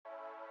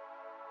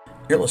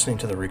You're listening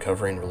to the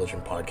Recovering Religion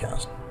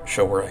podcast, a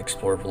show where I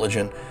explore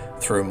religion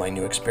through my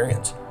new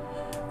experience.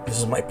 This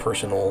is my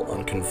personal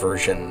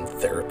unconversion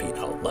therapy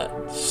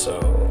outlet, so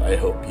I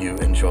hope you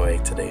enjoy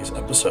today's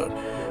episode.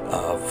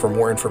 For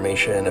more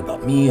information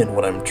about me and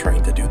what I'm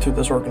trying to do through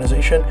this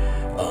organization,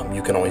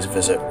 you can always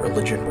visit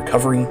Religion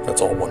Recovery,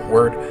 that's all one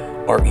word,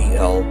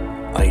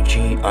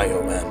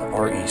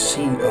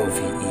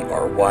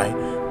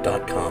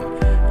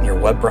 ReliginRecovery.com in your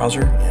web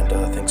browser, and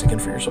thanks again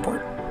for your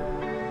support.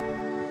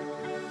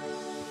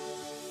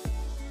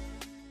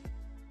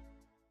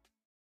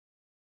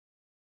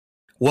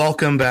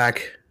 Welcome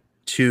back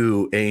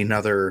to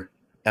another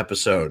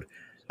episode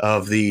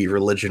of the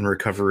Religion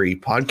Recovery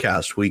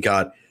podcast. We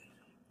got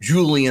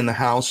Julie in the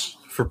house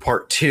for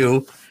part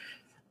 2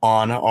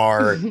 on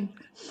our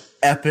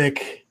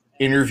epic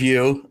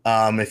interview.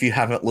 If you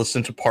haven't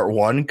listened to part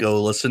 1,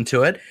 go listen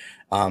to it.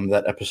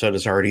 That episode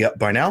is already up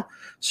by now.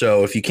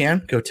 So if you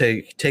can, go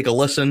take a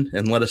listen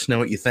and let us know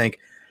what you think.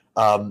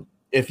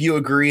 If you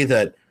agree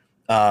that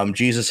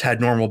Jesus had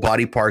normal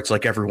body parts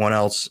like everyone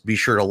else, be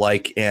sure to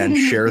like and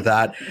share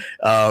that.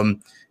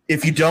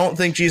 If you don't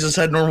think Jesus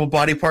had normal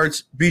body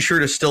parts, be sure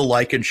to still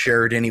like and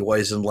share it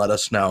anyways and let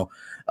us know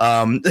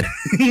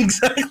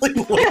exactly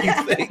what you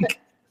think.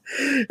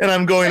 And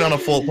I'm going on a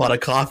full pot of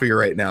coffee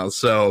right now,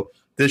 so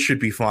this should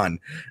be fun.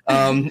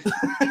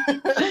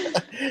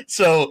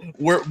 So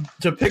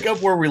to pick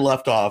up where we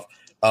left off,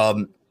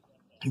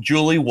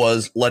 Julie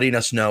was letting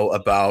us know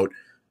about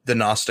the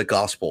Gnostic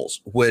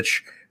Gospels,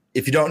 which,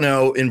 if you don't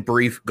know, in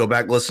brief, go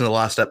back, listen to the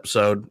last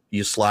episode,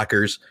 you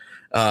slackers.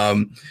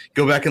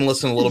 Go back and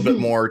listen a little bit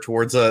more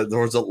towards a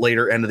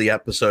later end of the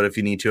episode if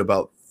you need to,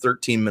 about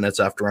 13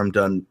 minutes after I'm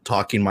done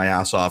talking my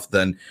ass off.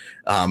 Then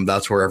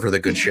that's wherever the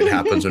good shit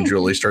happens when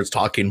Julie starts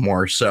talking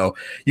more. So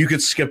you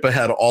could skip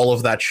ahead all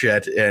of that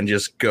shit and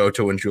just go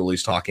to when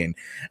Julie's talking.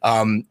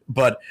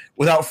 But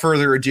without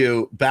further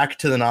ado, back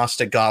to the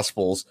Gnostic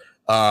Gospels.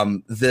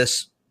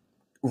 This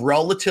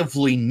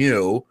relatively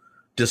new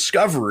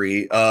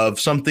discovery of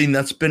something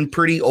that's been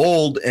pretty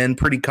old and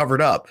pretty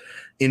covered up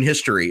in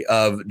history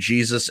of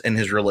Jesus and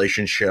his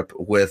relationship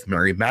with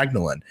Mary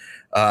Magdalene.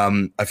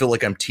 I feel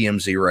like I'm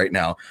TMZ right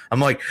now. I'm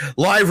like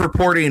live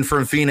reporting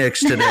from Phoenix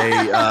today.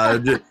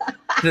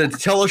 To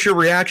tell us your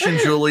reaction,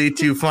 Julie,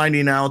 to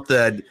finding out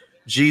that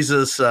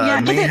Jesus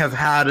may have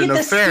had an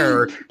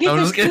affair. Get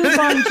the scoop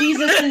on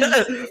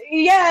Jesus's.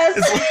 Yes.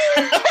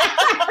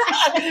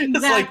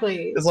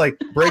 Exactly. It's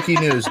like breaking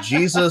news.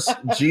 Jesus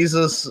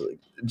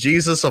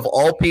of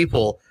all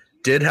people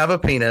did have a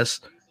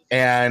penis,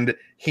 and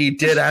he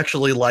did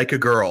actually like a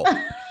girl.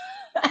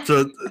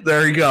 So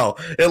there you go.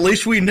 At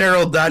least we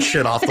narrowed that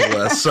shit off the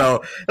list.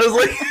 So it was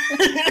like,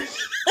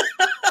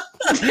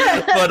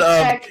 but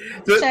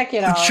check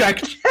it off.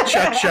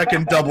 Check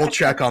and double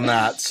check on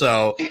that.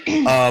 So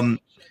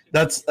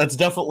that's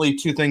definitely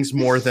 2 things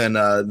more than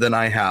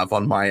I have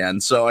on my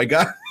end. So I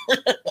got.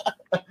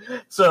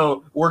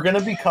 So we're going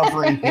to be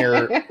covering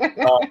here,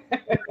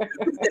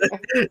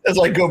 as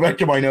I go back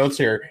to my notes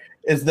here,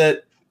 is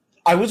that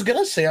I was going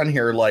to say on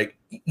here, like,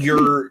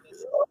 a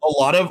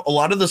lot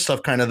of the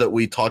stuff kind of that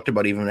we talked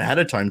about even ahead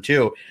of time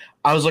too.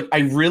 I was like, I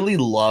really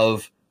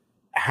love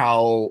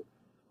how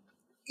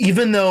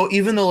even though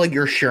like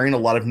you're sharing a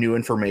lot of new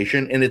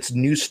information and it's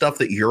new stuff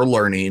that you're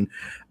learning,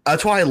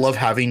 that's why I love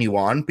having you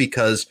on,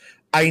 because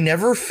I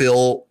never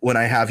feel when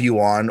I have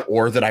you on,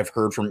 or that I've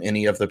heard from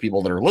any of the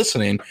people that are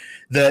listening,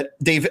 that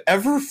they've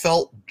ever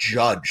felt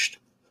judged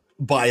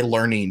by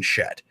learning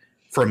shit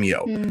from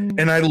you.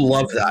 And I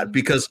love that,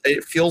 because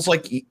it feels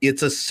like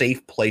it's a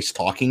safe place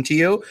talking to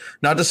you,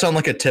 not to sound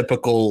like a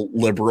typical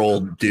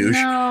liberal douche,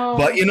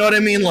 but you know what I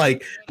mean?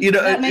 Like,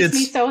 that makes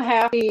me so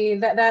happy.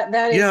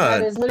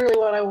 That is literally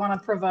what I want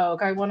to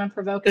provoke. I want to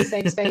provoke a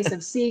safe space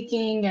of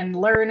seeking and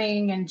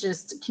learning and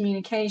just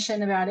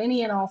communication about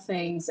any and all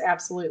things.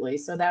 Absolutely.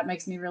 So that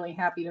makes me really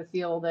happy to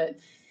feel that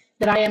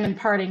I am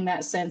imparting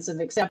that sense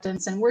of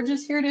acceptance, and we're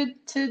just here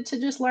to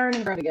just learn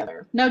and grow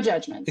together. No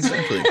judgments.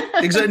 Exactly.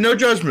 No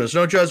judgments.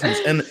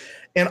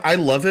 And I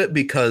love it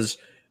because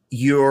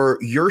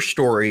your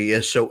story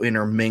is so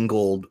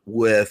intermingled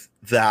with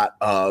that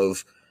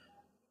of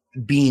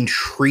being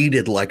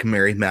treated like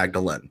Mary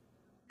Magdalene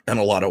in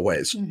a lot of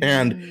ways. Mm-hmm.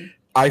 And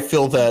I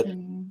feel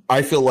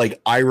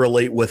like I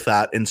relate with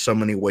that in so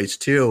many ways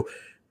too,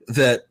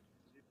 that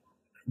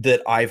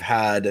I've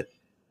had,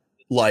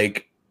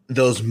 like,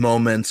 those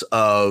moments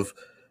of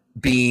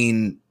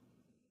being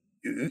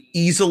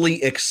easily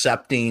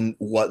accepting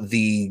what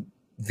the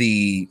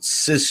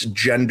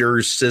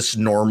cisgender, cis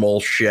normal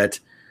shit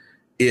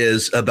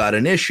is about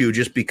an issue,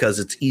 just because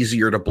it's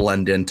easier to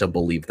blend in to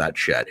believe that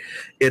shit.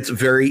 It's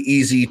very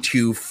easy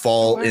to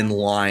fall in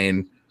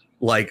line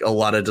like a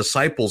lot of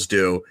disciples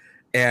do,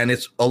 and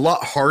it's a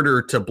lot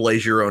harder to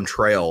blaze your own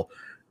trail.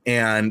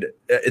 And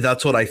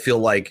that's what I feel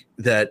like,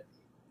 that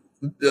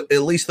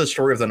at least the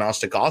story of the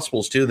Gnostic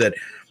Gospels too, that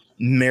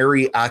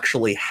Mary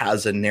actually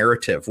has a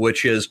narrative,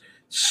 which is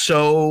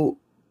so,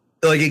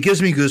 like, it gives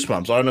me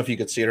goosebumps. I don't know if you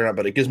could see it or not,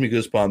 but it gives me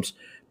goosebumps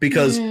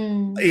because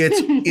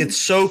it's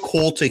so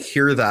cool to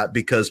hear that,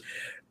 because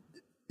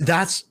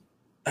that's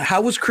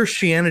how was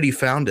Christianity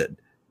founded?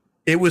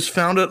 It was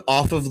founded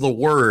off of the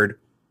word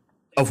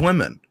of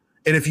women.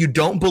 And if you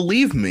don't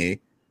believe me,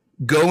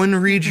 go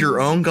and read your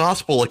own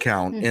gospel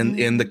account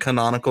in the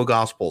canonical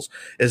gospels.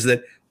 Is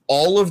that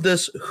all of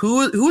this?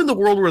 Who in the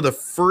world were the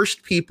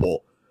first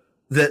people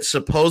that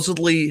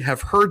supposedly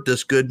have heard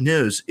this good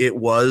news? It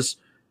was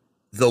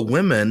the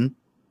women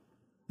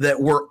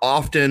that were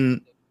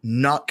often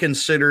not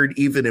considered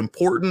even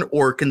important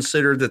or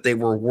considered that they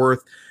were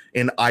worth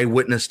an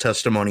eyewitness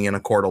testimony in a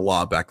court of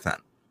law back then.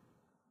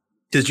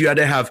 Because you had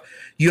to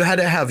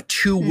have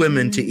two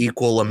women to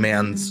equal a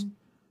man's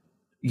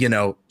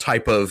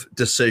type of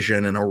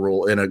decision in a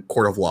rule in a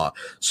court of law.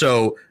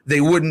 So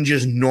they wouldn't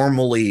just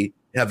normally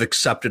have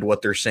accepted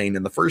what they're saying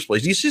in the first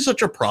place. Do you see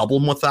such a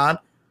problem with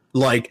that?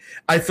 Like,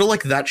 I feel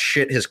like that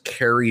shit has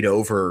carried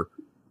over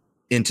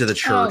into the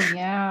church. Oh,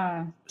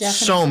 yeah.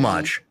 Definitely. So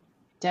much.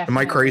 Definitely. Am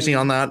I crazy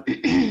on that?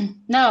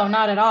 No,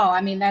 not at all.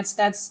 I mean,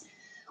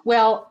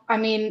 well, I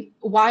mean,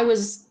 why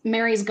was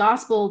Mary's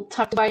gospel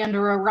tucked away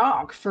under a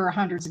rock for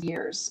hundreds of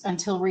years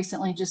until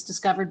recently just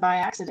discovered by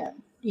accident?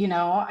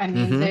 I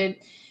mean,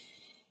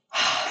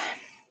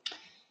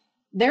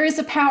 there is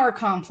a power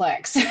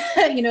complex.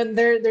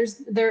 There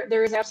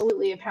is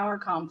absolutely a power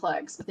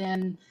complex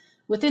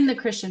within the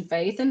Christian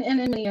faith and in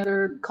many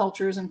other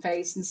cultures and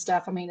faiths and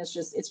stuff. I mean, it's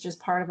just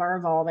part of our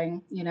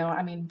evolving.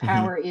 I mean,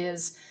 power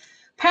is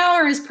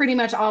pretty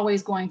much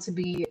always going to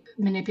be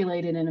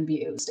manipulated and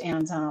abused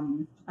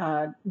and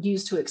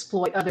used to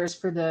exploit others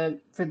for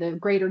the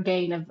greater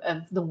gain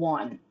of the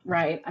one,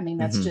 right? I mean,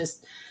 that's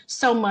just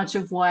so much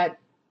of what.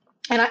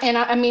 And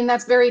I mean,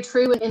 that's very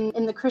true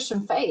in the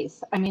Christian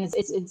faith. I mean,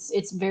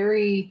 it's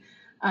very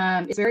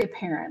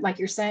apparent, like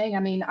you're saying. I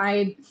mean,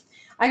 I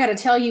got to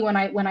tell you, when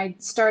I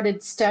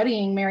started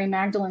studying Mary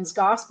Magdalene's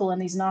gospel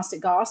and these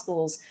Gnostic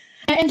gospels,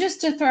 and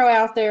just to throw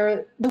out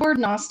there, the word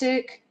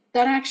Gnostic,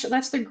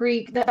 that's the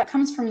Greek, that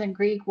comes from the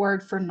Greek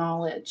word for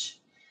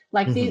knowledge.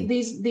 Like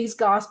these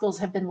gospels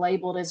have been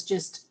labeled as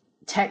just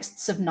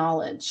texts of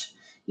knowledge.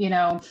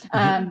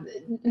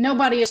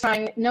 Nobody is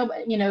trying.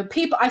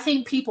 People. I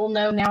think people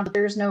know now that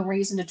there's no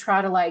reason to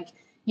try to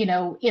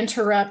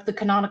interrupt the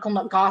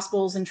canonical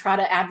gospels and try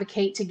to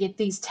advocate to get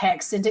these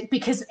texts into,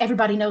 because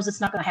everybody knows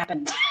it's not going to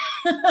happen.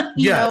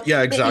 Yeah,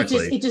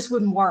 exactly. It just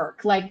wouldn't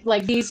work.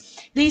 Like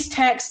these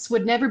texts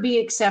would never be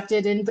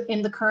accepted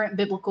in the current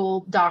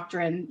biblical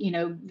doctrine.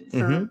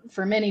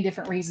 For many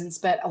different reasons,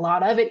 but a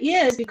lot of it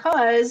is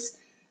because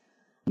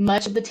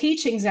much of the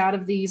teachings out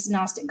of these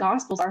Gnostic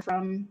gospels are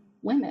from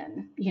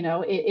women.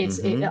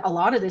 A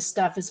lot of this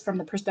stuff is from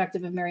the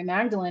perspective of Mary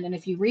Magdalene. And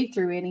if you read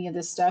through any of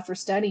this stuff or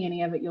study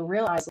any of it, you'll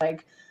realize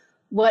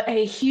what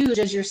a huge,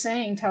 as you're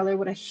saying, Tyler,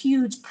 what a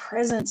huge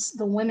presence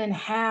the women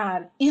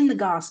had in the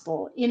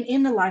gospel,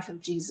 in the life of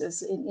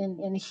Jesus,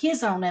 in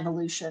his own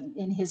evolution,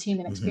 in his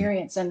human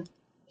experience. And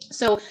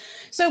so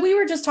we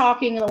were just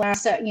talking in the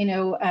last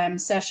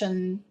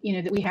session,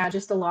 that we had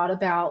just a lot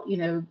about,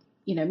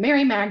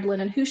 Mary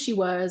Magdalene and who she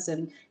was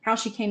and how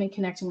she came in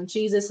connection with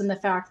Jesus, and the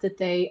fact that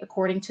they,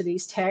 according to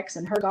these texts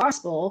and her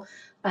gospel,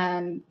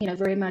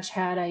 very much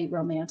had a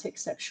romantic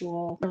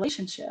sexual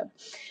relationship.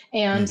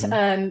 And,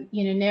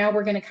 now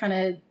we're going to kind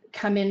of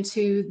come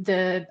into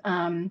the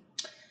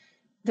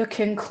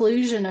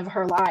conclusion of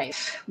her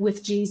life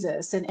with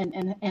Jesus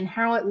and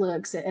how it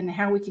looks, and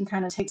how we can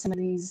kind of take some of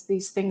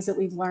these things that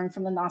we've learned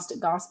from the Gnostic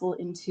gospel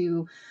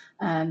into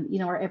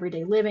our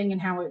everyday living,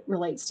 and how it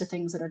relates to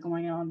things that are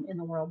going on in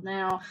the world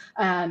now.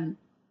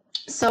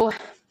 So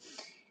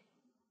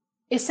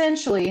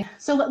essentially,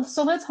 so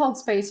let's hold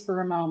space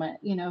for a moment,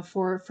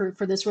 for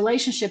this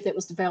relationship that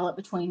was developed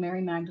between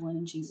Mary Magdalene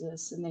and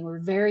Jesus. And they were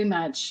very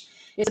much,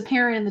 it's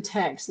apparent in the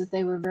text that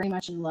they were very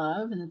much in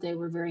love, and that they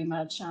were very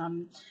much,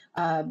 on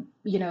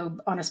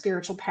a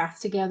spiritual path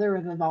together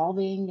of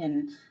evolving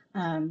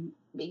and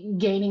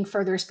gaining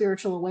further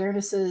spiritual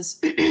awarenesses.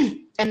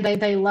 And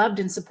they loved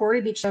and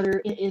supported each other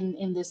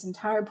in this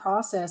entire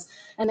process.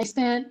 And they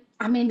spent,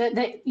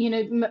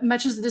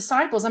 much as the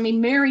disciples. I mean,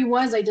 Mary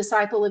was a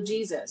disciple of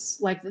Jesus.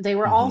 Like, they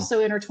were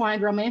also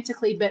intertwined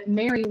romantically, but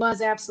Mary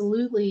was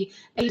absolutely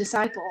a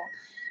disciple.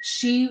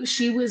 She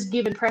was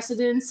given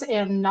precedence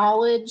and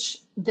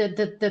knowledge that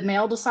the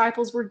male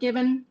disciples were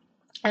given.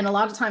 And a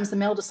lot of times the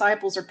male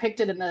disciples are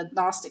pictured in the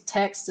Gnostic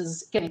text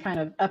as getting kind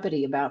of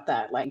uppity about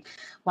that. Like,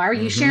 why are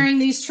you sharing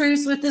these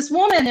truths with this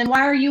woman? And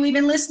why are you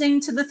even listening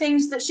to the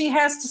things that she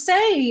has to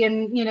say?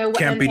 And,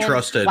 can't be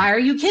trusted. Why are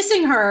you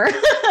kissing her?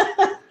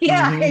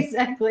 Yeah,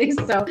 exactly.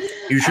 So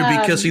you should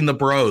be kissing the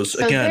bros.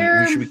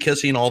 Again, you should be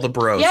kissing all the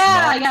bros,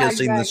 not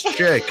kissing this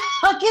chick.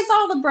 Kiss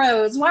all the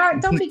bros.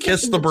 Don't be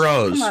kiss the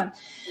bros. Come on.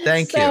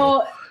 Thank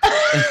you.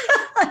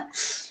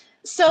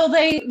 So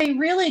they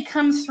really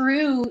come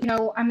through,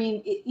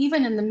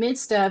 even in the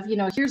midst of,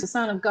 here's the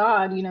Son of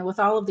God, with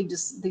all of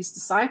these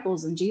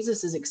disciples, and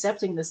Jesus is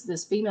accepting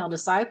this female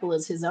disciple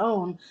as his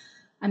own.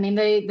 I mean,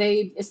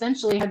 they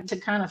essentially had to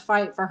kind of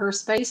fight for her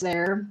space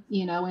there,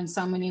 in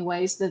so many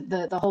ways, that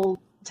the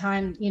whole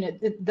time,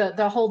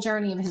 the whole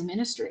journey of his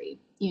ministry,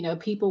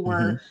 people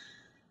were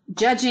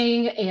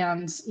judging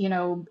and,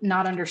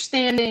 not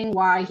understanding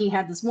why he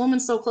had this woman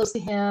so close to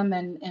him,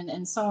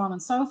 and so on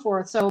and so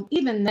forth. So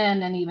even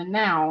then and even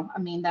now, I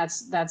mean,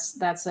 that's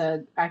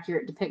a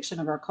accurate depiction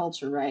of our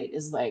culture, right?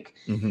 Is like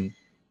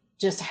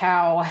just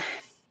how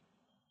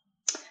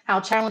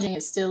challenging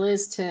it still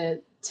is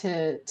to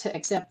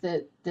accept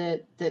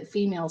that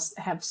females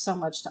have so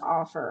much to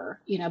offer,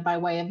 by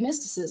way of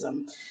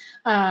mysticism.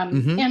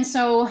 And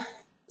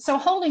so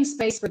holding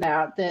space for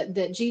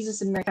that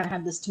Jesus and Mary kind of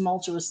had this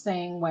tumultuous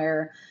thing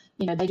where,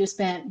 they just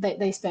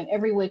spent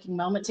every waking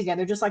moment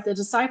together, just like the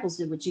disciples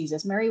did with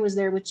Jesus. Mary was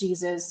there with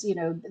Jesus,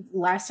 the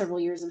last several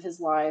years of his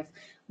life,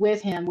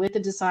 with him, with the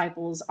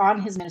disciples, on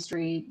his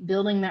ministry,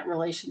 building that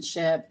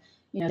relationship.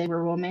 They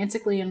were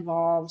romantically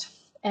involved.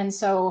 And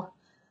so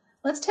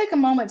let's take a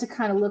moment to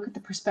kind of look at the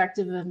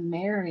perspective of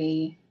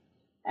Mary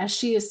as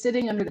she is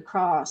sitting under the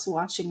cross,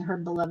 watching her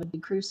beloved be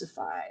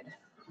crucified.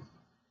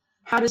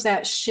 How does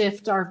that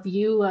shift our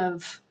view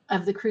of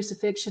the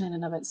crucifixion in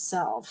and of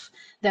itself?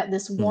 That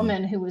this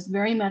woman who was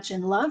very much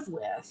in love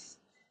with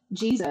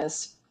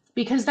Jesus,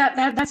 because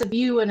that's a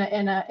view and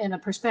a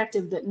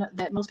perspective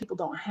that most people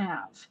don't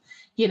have.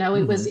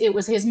 It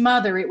was his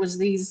mother. It was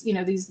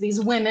these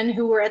women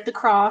who were at the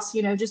cross,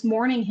 just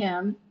mourning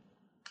him.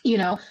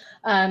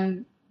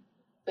 And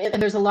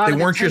there's a lot of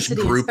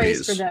intensity and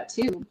space for that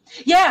too.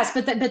 Yes,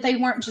 but they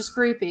weren't just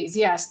groupies.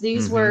 Yes,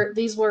 these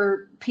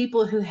were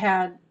people who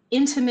had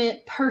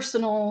intimate,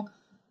 personal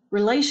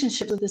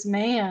relationships with this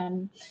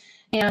man.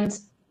 And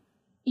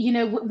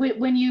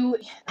when you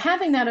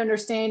having that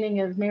understanding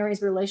of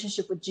Mary's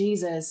relationship with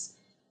Jesus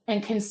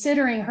and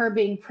considering her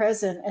being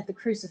present at the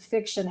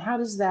crucifixion, how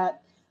does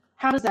that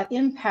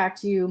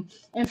impact you?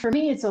 And for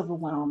me, it's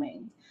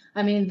overwhelming.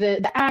 I mean,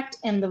 the act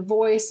and the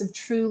voice of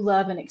true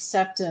love and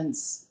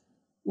acceptance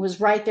was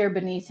right there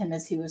beneath him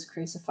as he was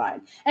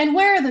crucified. And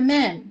where are the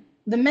men?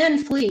 The men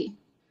flee.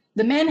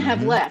 The men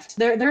have left.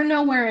 They're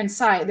nowhere in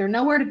sight. They're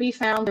nowhere to be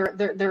found.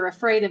 They're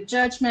afraid of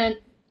judgment.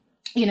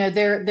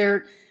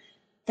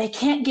 They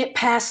can't get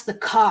past the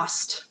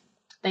cost.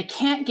 They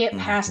can't get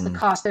past the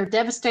cost. They're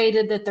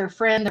devastated that their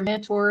friend, their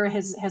mentor,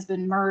 has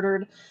been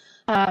murdered.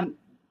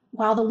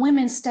 While the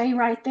women stay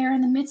right there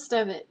in the midst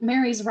of it.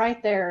 Mary's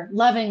right there,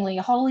 lovingly,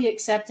 wholly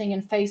accepting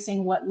and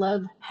facing what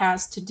love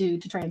has to do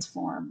to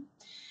transform.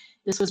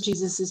 This was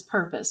Jesus's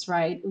purpose,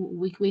 right?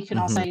 We can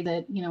all say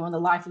that, in the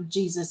life of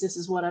Jesus, this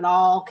is what it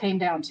all came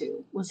down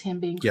to, was him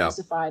being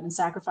crucified and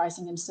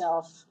sacrificing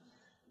himself,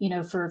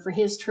 for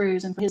his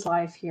truths and for his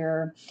life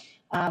here.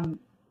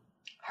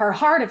 Her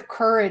heart of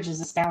courage is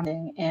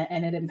astounding,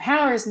 and it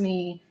empowers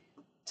me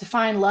to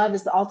find love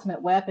as the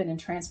ultimate weapon in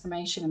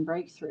transformation and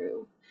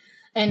breakthrough.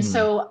 And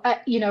so, I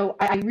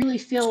really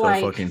feel so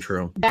like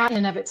that in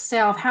and of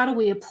itself, how do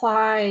we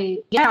apply?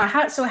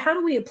 How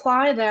do we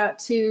apply that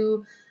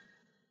to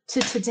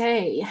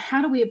today?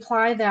 How do we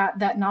apply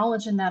that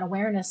knowledge and that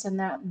awareness and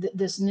that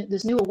this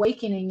new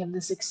awakening of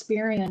this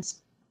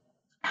experience?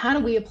 How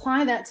do we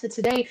apply that to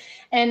today?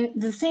 And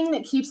the thing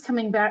that keeps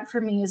coming back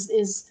for me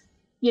is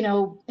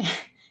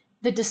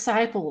the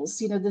disciples,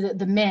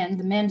 the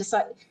men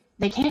decide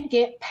they can't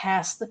get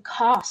past the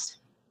cost.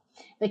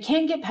 They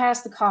can't get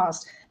past the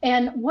cost.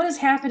 And what is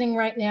happening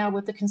right now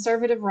with the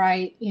conservative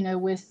right,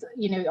 with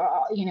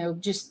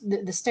just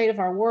the state of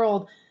our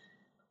world?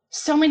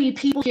 So many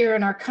people here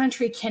in our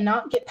country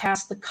cannot get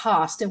past the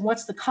cost. And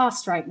what's the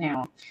cost right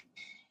now?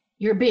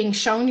 You're being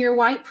shown your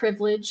white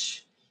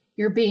privilege.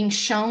 You're being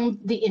shown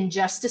the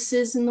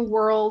injustices in the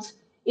world.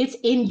 It's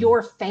in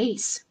your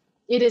face.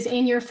 It is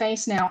in your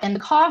face now. And the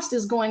cost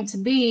is going to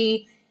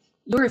be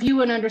your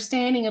view and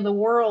understanding of the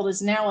world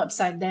is now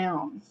upside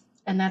down.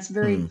 And that's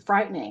very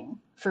frightening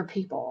for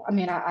people. I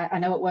mean, I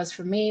know it was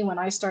for me when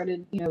I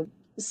started,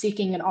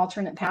 seeking an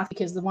alternate path,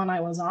 because the one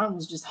I was on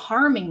was just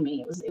harming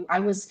me.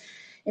 I was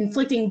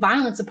inflicting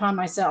violence upon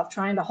myself,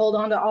 trying to hold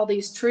on to all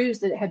these truths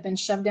that had been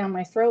shoved down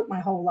my throat my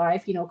whole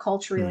life,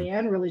 culturally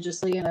and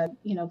religiously in a,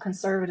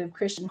 conservative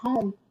Christian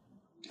home.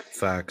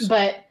 Facts.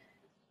 But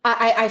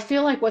I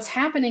feel like what's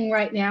happening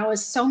right now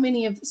is so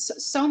many of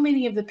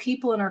the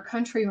people in our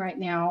country right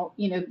now,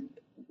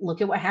 look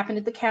at what happened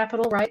at the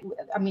Capitol, right?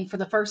 I mean, for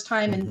the first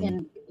time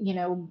in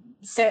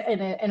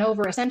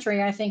over a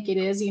century, I think it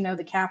is,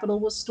 the Capitol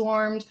was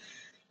stormed.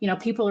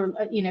 People are,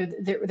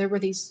 there were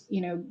these,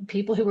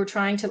 people who were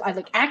trying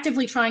to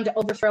actively trying to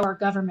overthrow our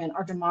government,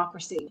 our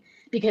democracy,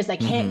 because they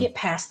can't get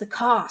past the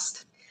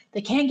cost.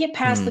 They can't get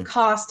past the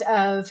cost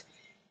of,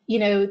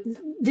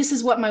 this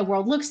is what my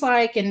world looks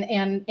like.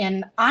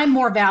 And I'm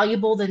more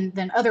valuable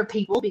than other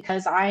people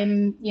because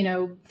I'm,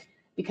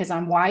 because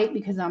I'm white,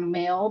 because I'm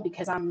male,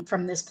 because I'm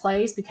from this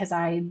place, because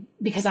I'm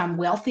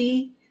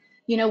wealthy,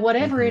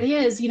 whatever it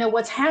is,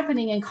 what's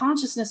happening in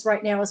consciousness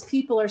right now is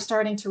people are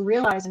starting to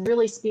realize and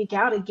really speak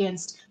out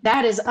against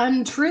that is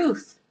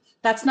untruth.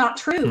 That's not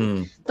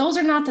true. Those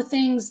are not the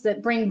things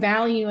that bring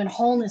value and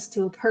wholeness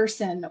to a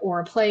person or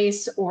a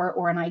place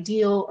or an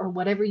ideal or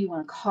whatever you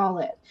want to call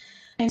it.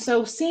 And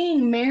so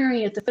seeing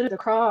Mary at the foot of the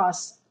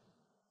cross,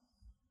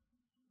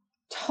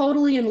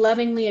 totally and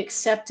lovingly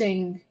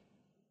accepting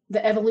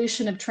the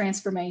evolution of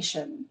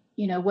transformation,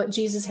 you know, what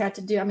Jesus had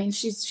to do. I mean,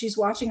 she's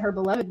watching her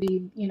beloved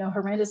be, you know,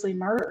 horrendously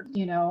murdered,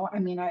 you know. I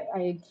mean,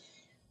 I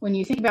when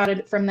you think about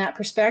it from that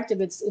perspective,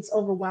 it's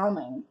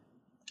overwhelming.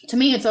 To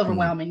me, it's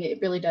overwhelming.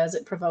 It really does.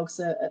 It provokes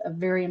a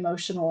very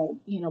emotional,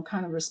 you know,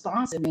 kind of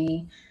response in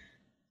me.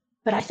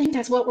 But I think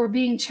that's what we're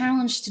being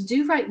challenged to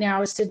do right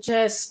now, is to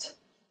just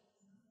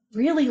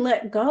really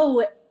let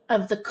go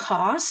of the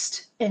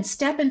cost and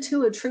step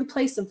into a true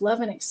place of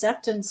love and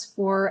acceptance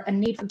for a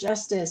need for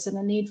justice and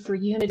a need for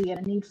unity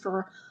and a need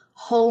for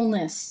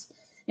wholeness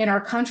in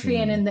our country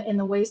and in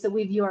the ways that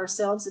we view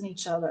ourselves and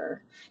each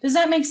other. Does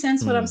that make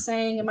sense what I'm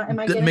saying? Am I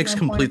that getting makes my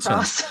complete point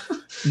across?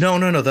 sense.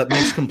 No, that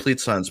makes complete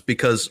sense,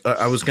 because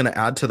I was going to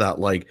add to that,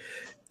 like,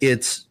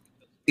 it's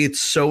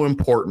so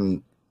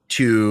important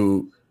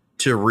to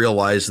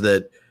realize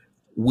that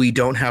we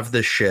don't have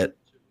this shit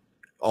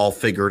all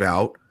figured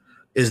out,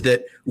 is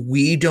that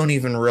we don't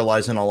even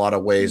realize in a lot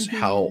of ways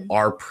how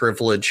our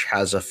privilege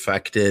has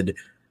affected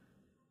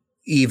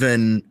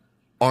even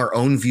our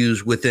own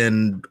views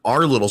within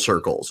our little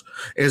circles.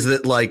 Is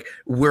that, like,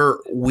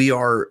 we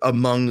are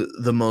among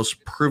the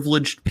most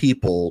privileged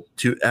people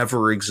to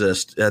ever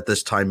exist at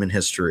this time in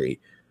history,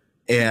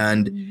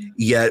 and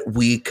yet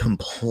we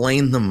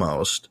complain the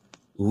most.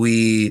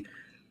 We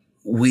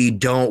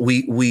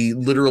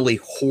literally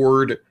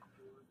hoard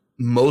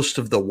most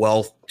of the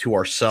wealth to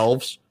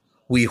ourselves.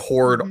 We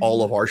hoard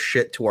all of our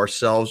shit to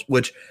ourselves,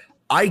 which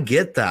I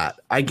get that.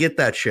 I get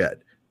that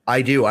shit.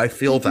 I do. I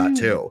feel that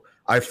too.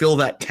 I feel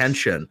that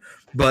tension.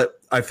 But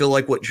I feel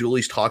like what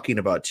Julie's talking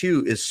about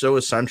too is so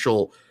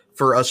essential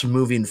for us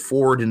moving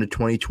forward into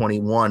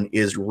 2021,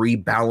 is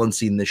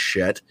rebalancing the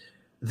shit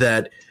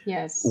that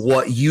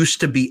what used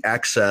to be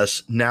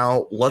excess.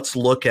 Now let's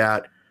look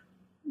at,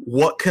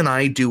 what can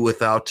I do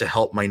without to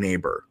help my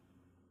neighbor?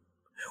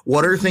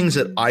 What are things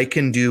that I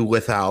can do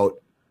without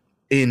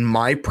in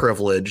my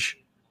privilege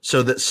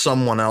so that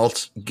someone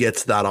else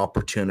gets that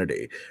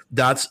opportunity?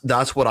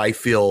 That's what I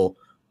feel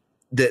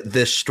that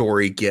this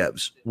story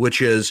gives,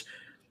 which is,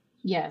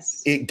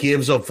 it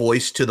gives a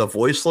voice to the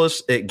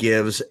voiceless. It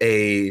gives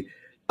a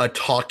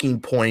talking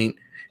point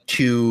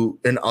to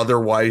an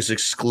otherwise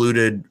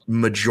excluded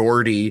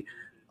majority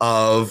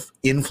of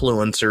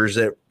influencers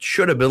that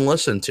should have been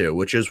listened to,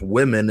 which is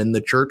women in the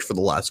church for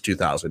the last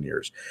 2,000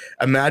 years.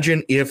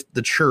 Imagine if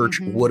the church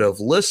would have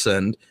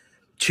listened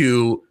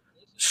to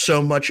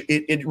so much.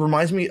 It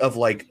reminds me of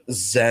like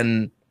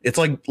Zen. It's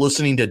like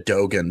listening to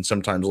Dogen,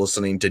 sometimes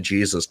listening to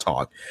Jesus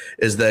talk,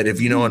 is that, if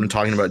you know what I'm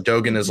talking about,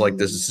 Dogen is like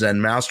this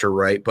Zen master,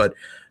 right? But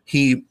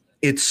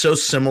it's so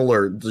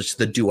similar, just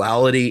the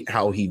duality,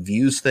 how he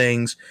views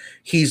things.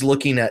 He's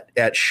looking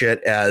at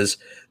shit as,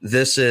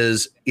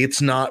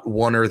 it's not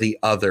one or the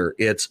other.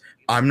 It's,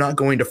 I'm not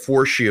going to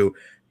force you.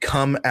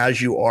 Come as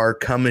you are,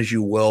 come as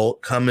you will,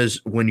 come as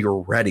when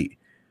you're ready.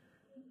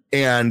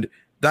 And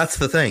that's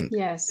the thing.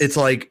 It's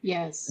like,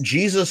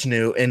 Jesus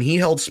knew, and he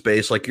held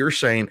space, like you're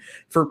saying,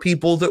 for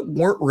people that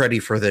weren't ready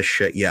for this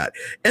shit yet.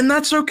 And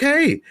that's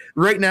okay.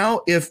 Right now,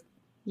 if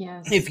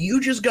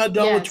you just got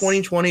done with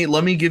 2020,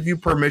 let me give you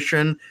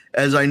permission,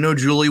 as I know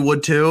Julie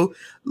would too.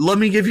 Let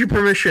me give you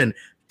permission.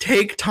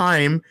 Take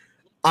time,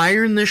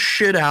 iron this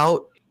shit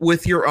out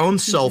with your own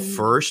self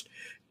first,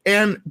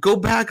 and go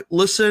back,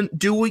 listen,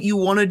 do what you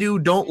want to do.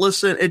 Don't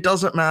listen. It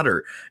doesn't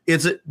matter.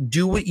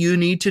 Do what you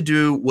need to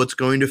do, what's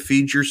going to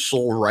feed your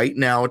soul right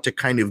now to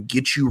kind of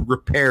get you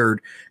repaired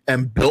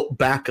and built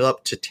back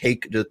up to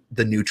take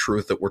the new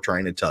truth that we're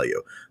trying to tell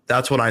you.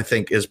 That's what I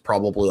think is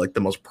probably like the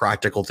most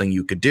practical thing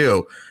you could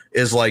do,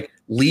 is like,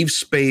 leave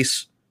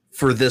space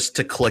for this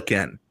to click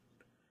in.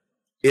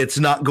 It's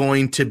not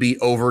going to be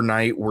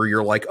overnight where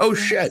you're like, oh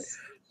shit,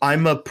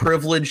 I'm a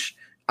privileged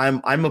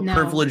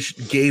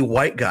privileged gay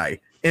white guy.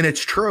 And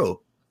it's true.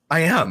 I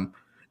am.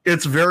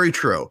 It's very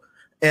true.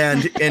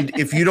 And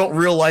if you don't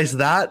realize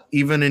that,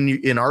 even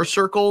in our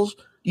circles,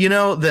 you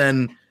know,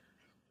 then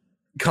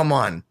come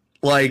on.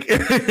 Like,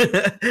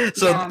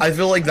 I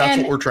feel like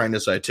that's what we're trying to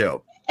say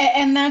too.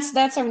 And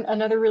that's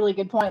another really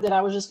good point that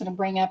I was just going to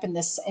bring up in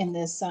this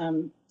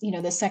you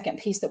know, the second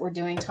piece that we're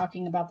doing,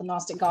 talking about the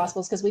Gnostic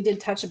Gospels, because we did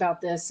touch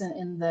about this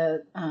in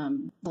the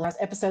last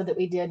episode that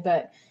we did,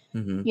 but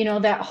you know,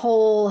 that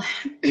whole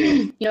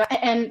you know,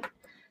 and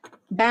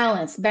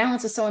balance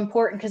is so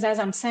important, because as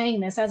I'm saying,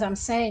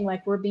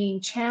 like, we're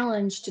being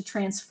challenged to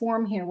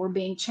transform here. We're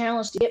being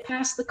challenged to get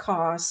past the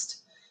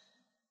cost,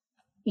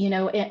 you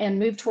know, and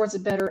move towards a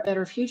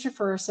better future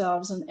for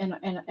ourselves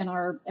and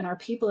our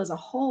people as a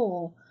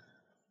whole.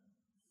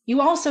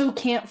 You also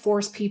can't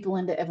force people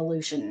into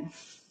evolution,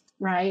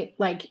 right?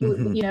 Like,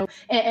 you know,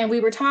 and we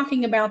were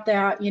talking about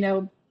that, you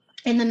know,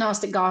 in the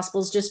Gnostic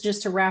Gospels.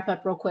 Just to wrap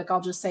up real quick,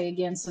 I'll just say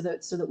again so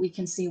that we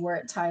can see where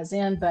it ties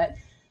in. But,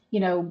 you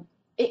know,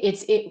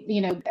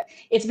 you know,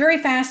 it's very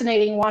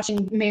fascinating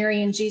watching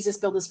Mary and Jesus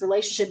build this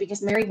relationship,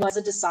 because Mary was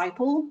a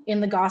disciple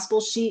in the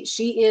gospel. She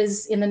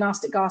is in the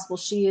Gnostic Gospel.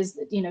 She is,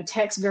 you know,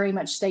 text very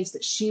much states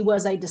that she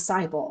was a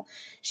disciple.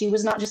 She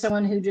was not just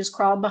someone who just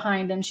crawled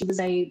behind him. She was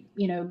a,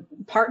 you know,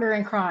 partner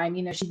in crime.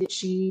 You know,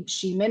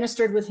 she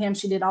ministered with him.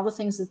 She did all the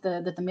things that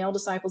the male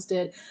disciples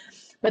did.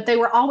 but they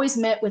were always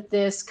met with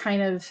this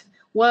kind of,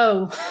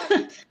 whoa,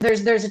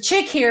 there's a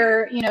chick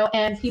here,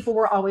 and people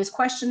were always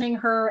questioning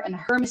her and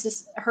her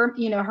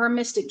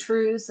mystic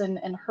truths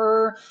and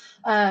her,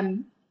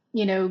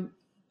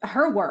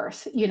 her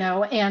worth,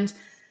 and,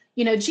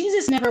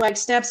 Jesus never like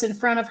steps in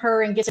front of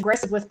her and gets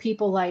aggressive with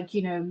people like,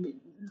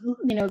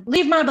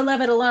 leave my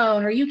beloved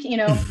alone, or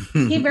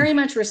he very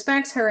much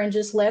respects her and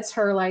just lets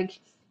her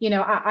like,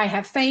 I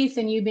have faith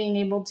in you being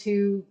able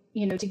to,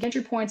 to get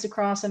your points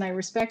across, and I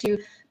respect you.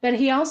 But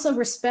he also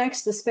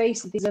respects the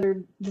space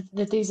that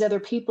these other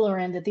people are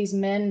in, that these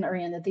men are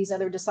in, that these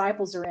other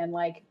disciples are in.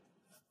 Like,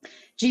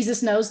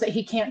 Jesus knows that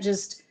he can't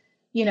just,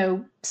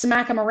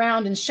 smack them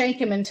around and shake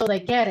them until they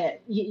get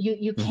it.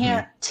 You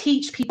can't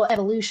teach people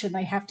evolution.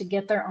 They have to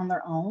get there on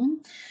their own.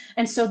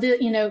 And so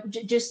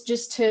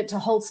just to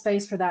hold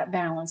space for that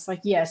balance. Like,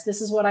 yes, this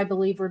is what I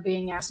believe we're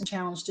being asked and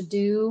challenged to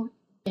do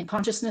in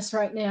consciousness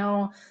right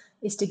now,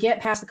 is to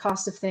get past the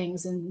cost of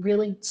things and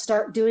really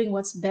start doing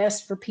what's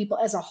best for people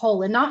as a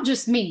whole, and not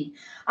just me.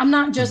 I'm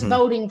not just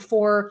voting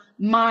for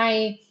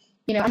my,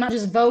 I'm not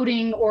just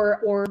voting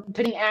or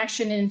putting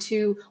action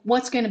into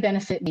what's going to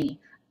benefit me.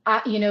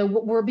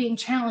 We're being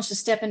challenged to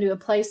step into a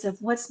place of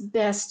what's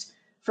best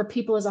for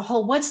people as a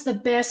whole. What's the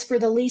best for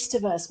the least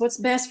of us? What's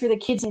best for the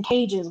kids in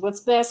cages?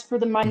 What's best for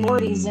the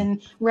minorities in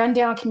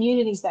rundown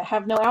communities that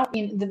have no out?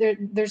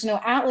 There's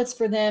no outlets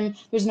for them.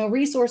 There's no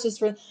resources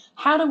for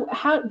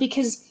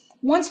because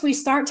once we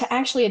start to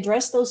actually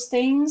address those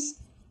things,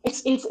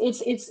 it's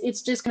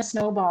just going to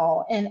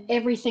snowball, and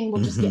everything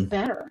will just get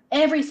better.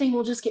 Everything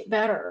will just get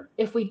better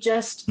if we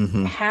just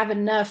have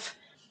enough.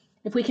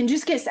 If we can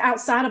just get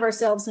outside of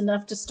ourselves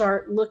enough to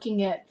start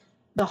looking at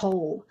the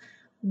whole.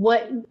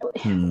 What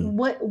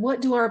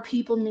do our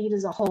people need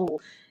as a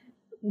whole?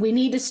 We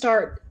need to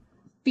start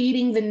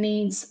feeding the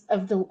needs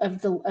of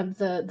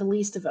the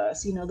least of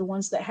us, the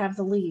ones that have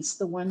the least,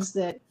 the ones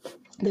that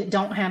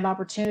don't have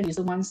opportunities,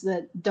 the ones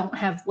that don't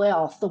have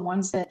wealth, the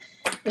ones that,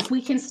 if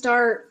we can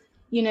start,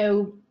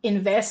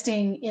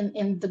 investing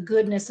in the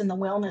goodness and the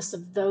wellness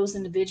of those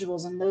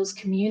individuals and those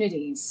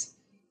communities,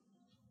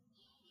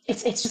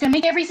 it's just gonna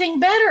make everything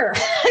better.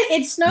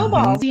 It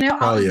snowballs,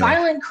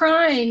 violent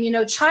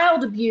crime,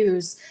 child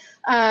abuse,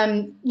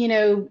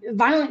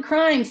 violent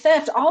crime,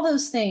 theft, all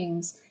those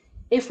things.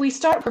 If we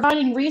start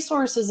providing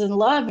resources and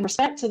love and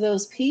respect to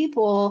those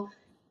people,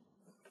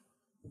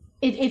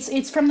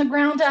 it's from the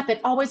ground up.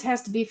 It always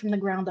has to be from the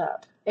ground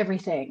up.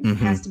 Everything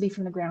has to be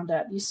from the ground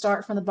up. You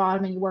start from the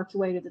bottom and you work your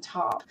way to the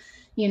top,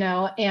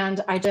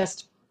 and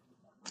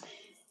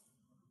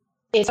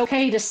it's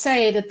okay to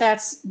say that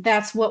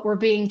that's what we're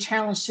being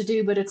challenged to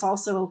do, but it's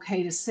also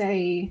okay to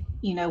say,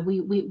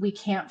 we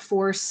can't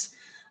force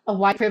a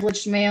white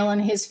privileged male in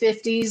his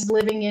 50s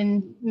living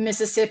in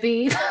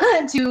Mississippi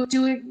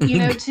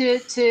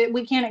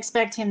we can't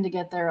expect him to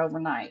get there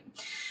overnight.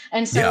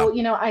 And so,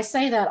 I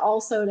say that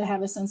also to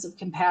have a sense of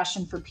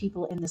compassion for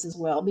people in this as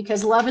well,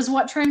 because love is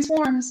what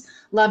transforms.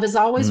 Love is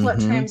always what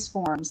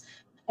transforms.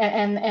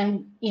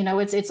 And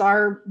it's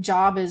our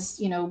job as,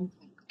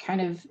 kind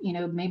of,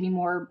 maybe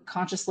more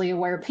consciously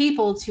aware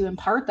people to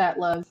impart that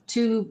love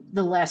to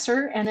the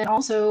lesser, and then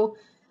also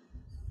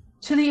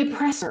to the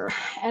oppressor.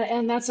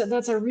 And that's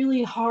a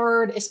really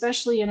hard,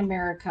 especially in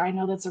America. I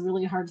know that's a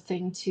really hard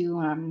thing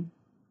to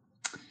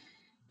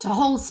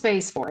hold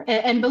space for.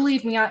 And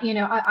believe me,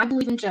 I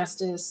believe in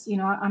justice.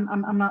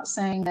 I'm not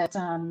saying that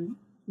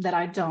that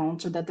I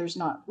don't, or that there's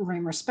not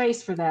room or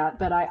space for that,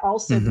 but I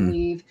also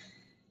believe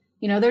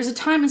there's a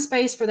time and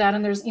space for that,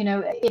 and there's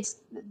it's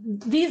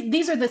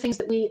these are the things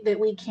that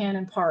we can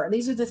impart.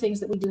 These are the things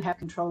that we do have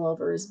control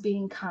over, is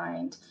being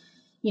kind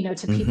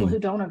to people who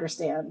don't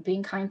understand,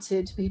 being kind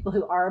to people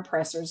who are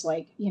oppressors,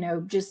 like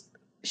just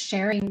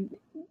sharing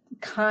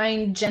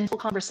kind, gentle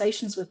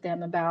conversations with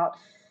them about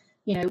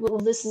well,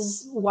 this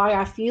is why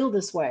I feel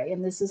this way,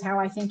 and this is how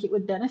I think it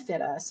would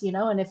benefit us,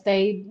 and if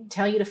they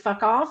tell you to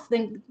fuck off,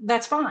 then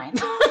that's fine.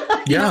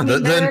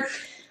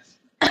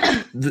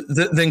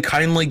 Then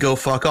kindly go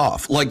fuck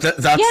off. Like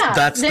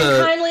that's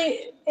kindly,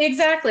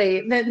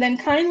 exactly. Then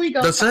kindly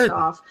go fuck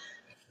off.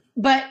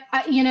 But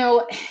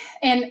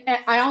and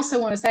I also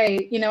want to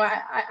say,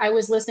 I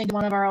was listening to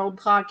one of our old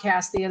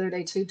podcasts the other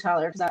day too,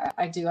 Tyler, because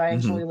I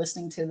enjoy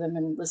listening to them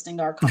and listening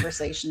to our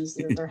conversations.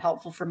 They're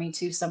helpful for me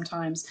too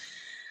sometimes.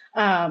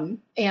 I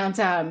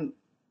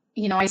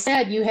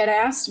said, you had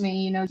asked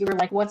me, you were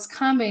like, what's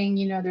coming?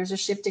 There's a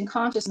shift in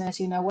consciousness,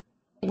 what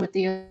with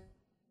the.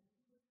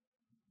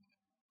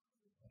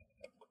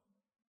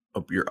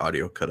 Oh, your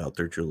audio cut out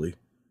there, Julie.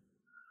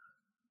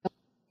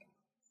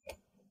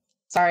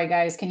 Sorry,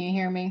 guys. Can you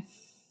hear me?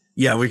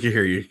 Yeah, we can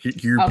hear you. Can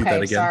you repeat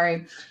that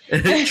again?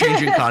 Sorry.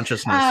 Changing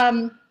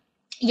consciousness.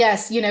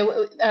 Yes, you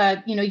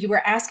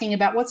were asking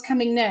about what's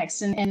coming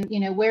next,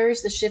 and where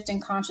is the shift in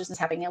consciousness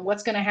happening, and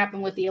what's going to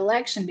happen with the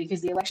election, because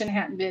the election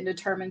hadn't been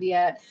determined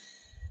yet.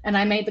 And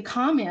I made the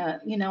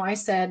comment, I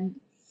said,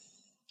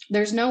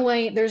 there's no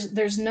way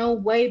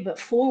but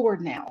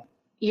forward now.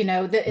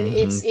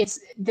 There's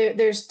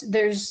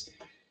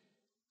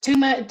too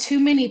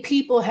many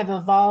people have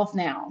evolved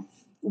now,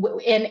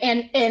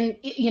 And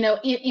you know,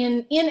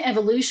 in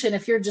evolution,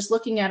 if you're just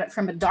looking at it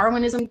from a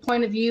Darwinism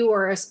point of view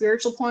or a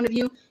spiritual point of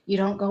view, you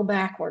don't go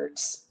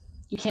backwards.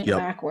 You can't go Yep.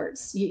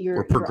 backwards. We're You're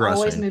always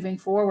progressing. moving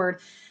forward.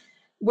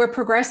 We're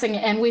progressing,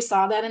 and we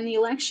saw that in the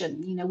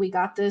election. You know, we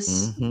got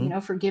this, you know,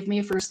 forgive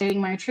me for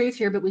stating my truth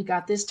here, but we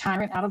got this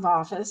tyrant out of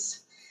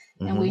office,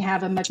 and we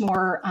have a much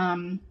more,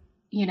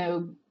 you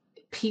know,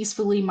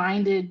 peacefully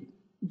minded,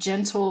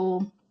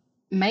 gentle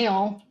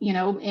male, you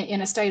know,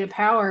 in a state of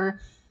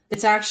power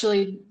that's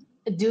actually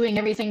doing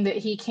everything that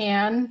he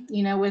can,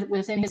 you know,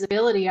 within his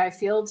ability, I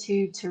feel,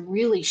 to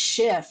really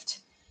shift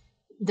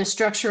the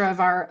structure of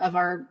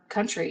our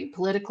country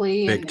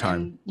politically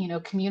and you know,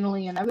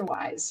 communally and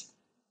otherwise.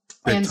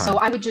 And so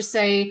I would just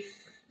say,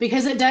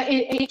 because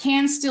it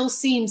can still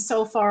seem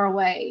so far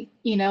away,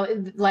 you know,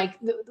 like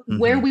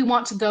where we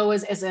want to go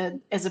as a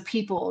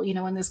people, you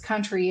know, in this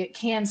country, it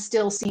can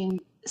still seem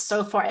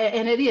so far,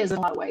 and it is in a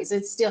lot of ways.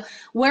 It's still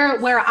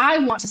where I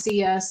want to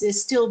see us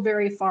is still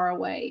very far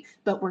away,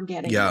 but we're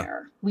getting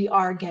there. We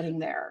are getting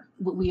there.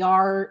 We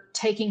are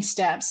taking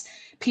steps.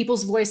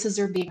 People's voices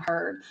are being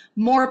heard.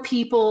 More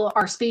people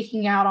are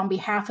speaking out on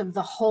behalf of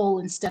the whole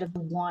instead of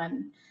the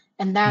one,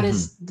 and that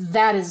is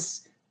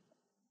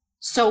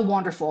so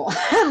wonderful.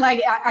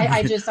 Like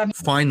I mean,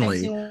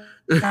 finally,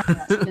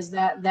 because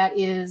that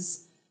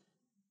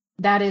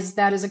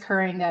is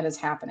occurring, that is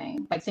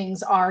happening. Like,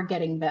 things are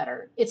getting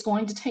better. It's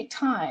going to take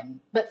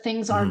time, but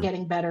things are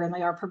getting better, and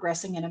they are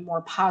progressing in a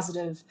more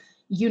positive,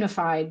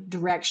 unified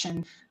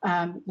direction,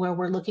 where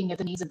we're looking at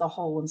the needs of the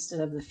whole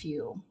instead of the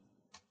few.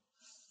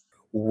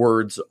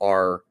 Words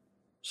are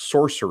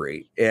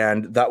sorcery,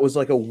 and that was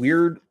like a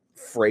weird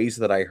phrase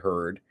that I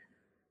heard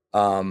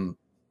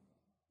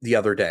the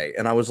other day,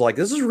 and I was like,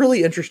 this is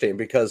really interesting,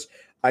 because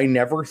I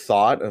never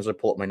thought, as I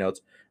pull up my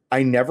notes,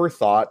 I never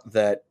thought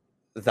that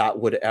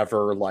would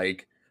ever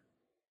like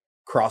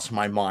cross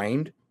my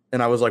mind.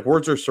 And I was like,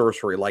 words are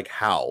sorcery, like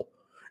how?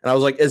 And I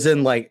was like, as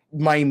in like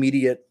my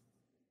immediate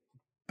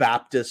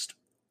Baptist,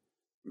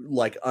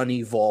 like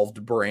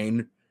unevolved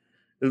brain,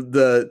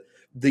 it's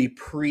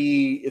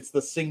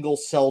the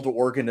single-celled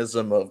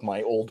organism of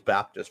my old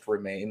Baptist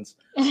remains,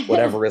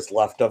 whatever is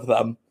left of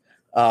them,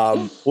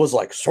 was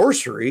like,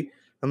 sorcery.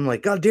 I'm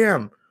like, God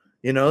damn,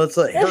 you know, it's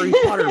like Harry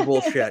Potter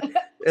bullshit.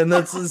 And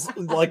that's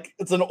like,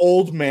 it's an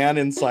old man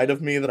inside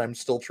of me that I'm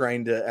still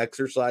trying to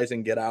exercise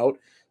and get out.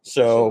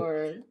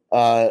 So,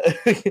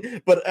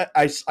 but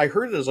I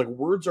heard it as like,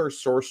 words are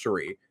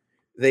sorcery.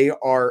 They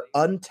are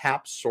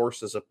untapped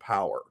sources of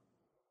power.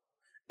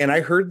 And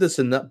I heard this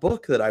in that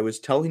book that I was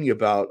telling you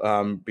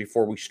about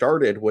before we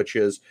started, which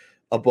is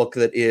a book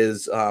that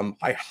is,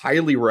 I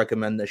highly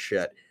recommend this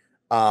shit.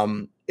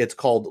 It's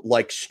called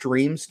Like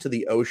Streams to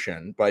the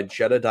Ocean by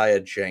Jedediah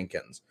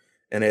Jenkins.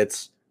 And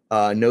it's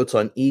notes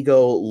on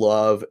ego,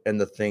 love,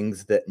 and the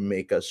things that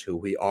make us who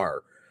we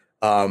are.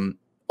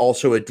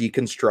 Also a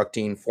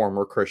deconstructing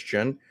former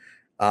Christian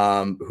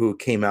who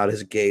came out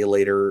as gay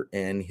later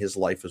in his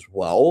life as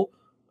well,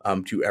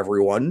 to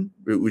everyone.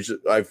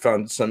 I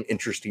found some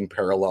interesting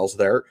parallels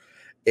there.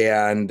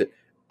 And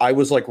I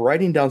was like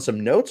writing down some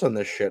notes on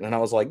this shit, and I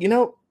was like, you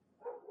know,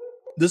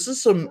 this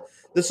is some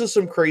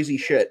crazy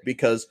shit,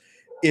 because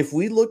if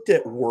we looked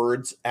at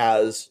words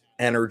as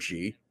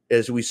energy,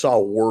 as we saw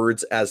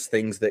words as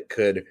things that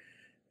could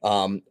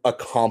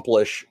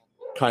accomplish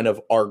kind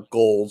of our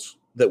goals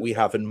that we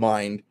have in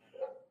mind,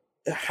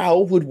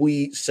 how would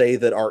we say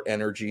that our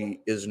energy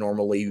is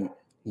normally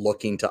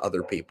looking to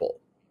other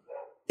people?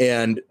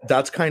 And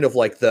that's kind of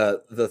like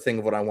the thing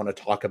of what I want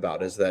to talk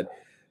about, is that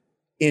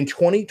in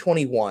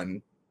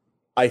 2021,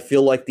 I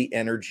feel like the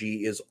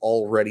energy is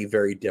already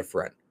very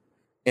different.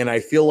 And I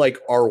feel like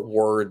our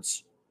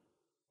words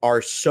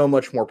are so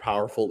much more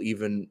powerful,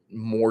 even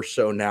more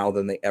so now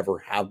than they ever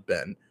have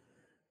been.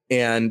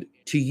 And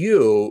to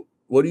you,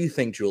 what do you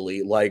think,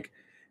 Julie? Like,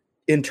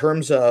 in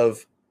terms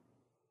of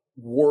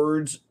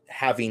words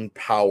having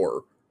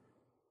power,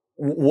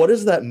 what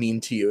does that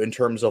mean to you in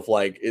terms of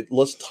like,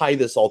 let's tie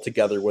this all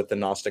together with the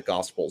Gnostic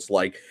Gospels.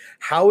 Like,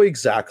 how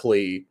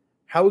exactly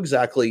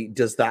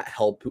does that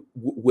help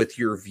with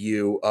your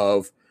view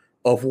of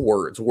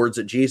words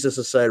that Jesus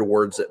has said,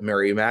 words that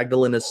Mary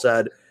Magdalene has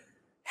said?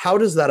 How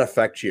does that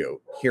affect you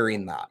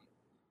hearing that?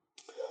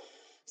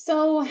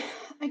 So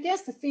I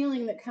guess the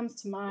feeling that comes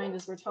to mind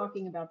as we're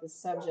talking about this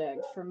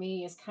subject for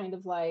me is kind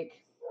of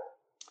like,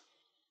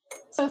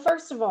 so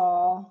first of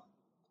all,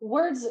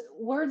 words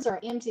are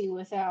empty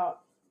without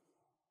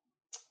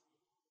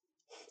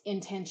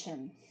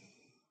intention.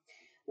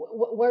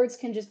 Words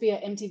can just be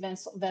an empty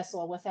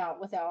vessel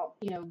without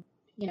in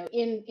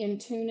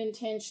tune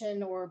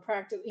intention or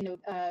practice,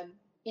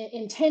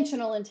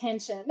 intentional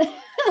intention.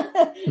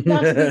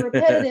 Not to be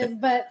repetitive,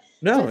 but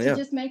to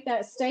just make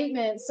that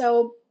statement.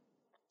 So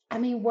I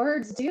mean,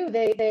 words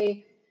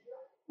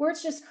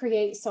words just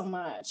create so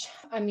much.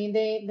 I mean,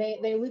 they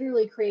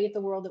literally create the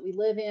world that we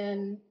live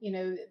in,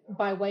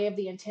 by way of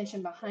the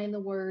intention behind the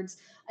words.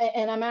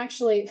 And I'm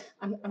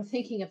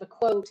thinking of a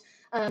quote.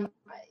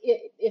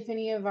 If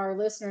any of our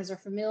listeners are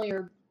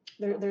familiar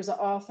there's an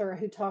author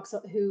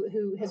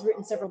who has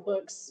written several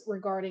books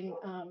regarding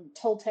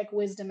Toltec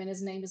wisdom, and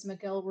his name is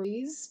Miguel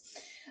Ruiz.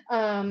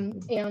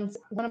 And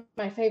one of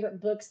my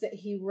favorite books that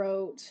he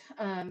wrote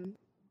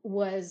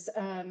was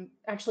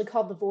actually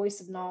called The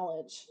Voice of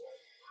Knowledge.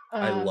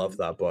 I love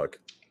that book.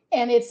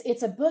 And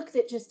it's a book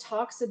that just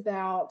talks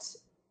about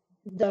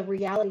the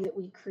reality that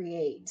we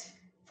create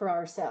for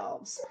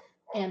ourselves,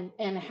 and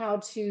how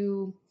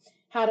to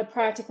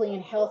practically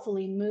and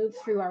healthily move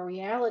through our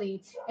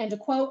reality. And to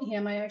quote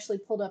him, I actually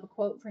pulled up a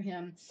quote for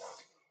him: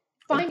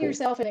 find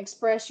yourself and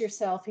express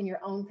yourself in your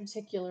own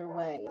particular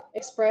way.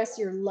 Express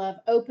your love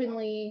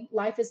openly.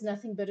 Life is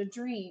nothing but a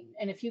dream.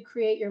 And if you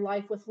create your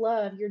life with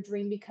love, your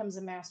dream becomes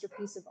a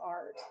masterpiece of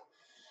art.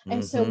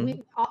 And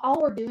so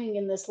all we're doing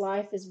in this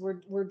life is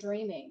we're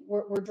dreaming.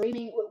 We're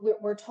dreaming.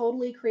 We're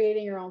totally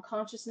creating our own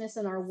consciousness,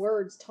 and our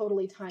words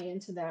totally tie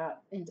into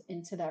that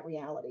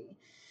reality.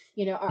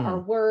 You know, our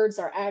words,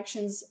 our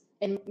actions,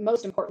 and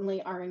most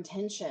importantly, our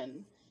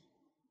intention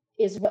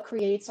is what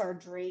creates our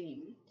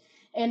dream.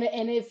 And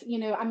if, you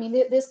know, I mean,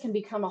 this can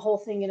become a whole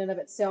thing in and of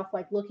itself,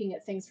 like looking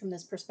at things from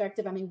this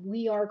perspective. I mean,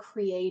 we are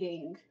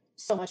creating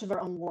so much of our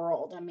own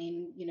world. I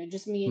mean, you know,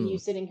 just me and you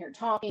sitting here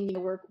talking, you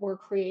know, we're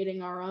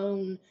creating our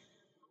own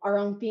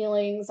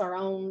feelings, our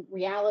own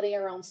reality,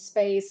 our own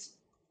space.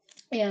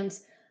 And,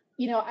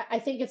 you know, I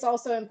think it's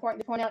also important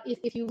to point out,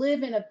 if you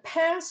live in a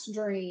past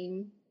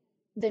dream,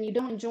 then you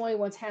don't enjoy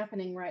what's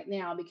happening right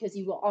now, because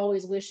you will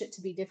always wish it to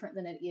be different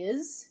than it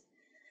is.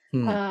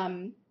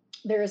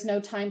 There is no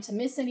time to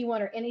miss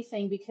anyone or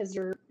anything, because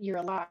you're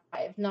alive.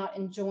 Not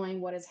enjoying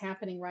what is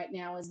happening right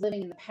now is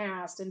living in the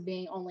past and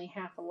being only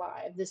half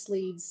alive. This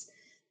leads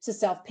to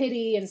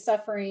self-pity and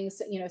suffering,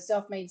 you know,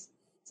 self-made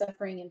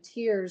suffering and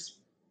tears.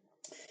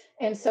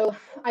 And so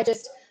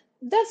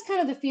that's kind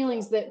of the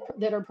feelings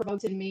that are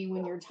provoked in me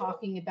when you're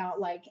talking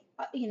about, like,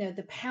 you know,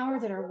 the power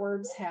that our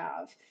words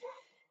have.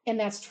 And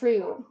that's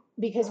true,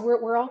 because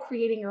we're all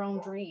creating our own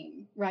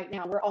dream right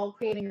now. We're all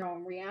creating our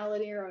own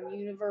reality, our own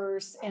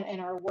universe,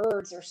 and our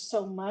words are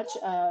so much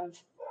of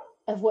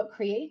what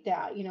create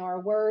that. You know,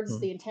 our words,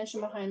 the intention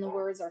behind the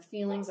words, our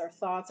feelings, our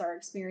thoughts, our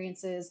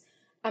experiences.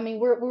 I mean,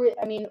 we're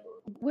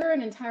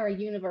an entire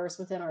universe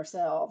within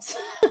ourselves.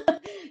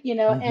 You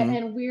know,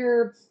 and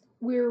we're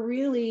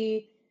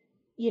really,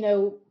 you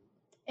know,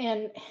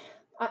 and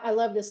I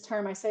love this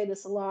term. I say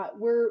this a lot.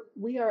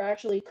 We are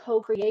actually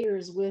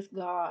co-creators with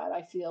God.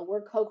 I feel we're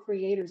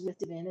co-creators with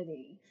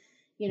divinity.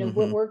 You know,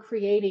 we're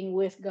creating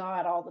with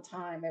God all the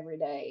time, every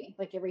day,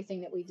 like everything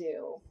that we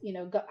do. You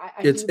know,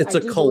 it's a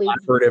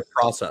collaborative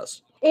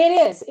process. It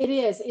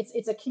is.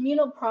 It's a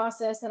communal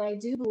process, and I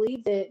do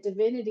believe that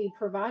divinity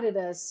provided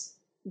us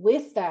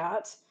with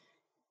that.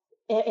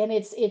 And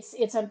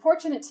it's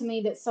unfortunate to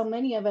me that so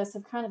many of us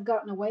have kind of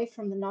gotten away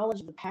from the knowledge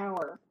of the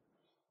power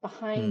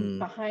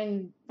behind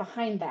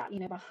that, you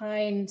know,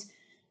 behind,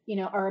 you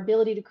know, our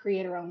ability to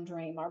create our own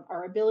dream,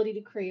 our ability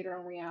to create our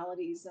own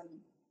realities.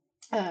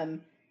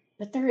 And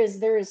but there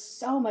is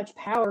so much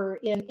power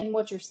in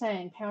what you're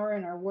saying, power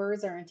in our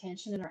words, our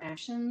intention, and our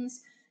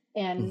actions.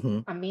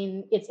 And I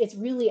mean, it's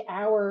really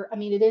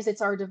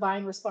it's our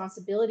divine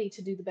responsibility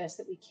to do the best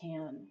that we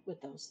can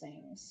with those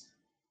things.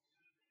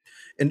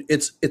 And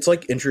it's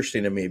like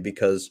interesting to me,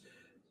 because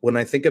when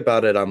I think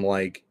about it, I'm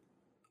like,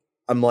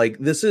 it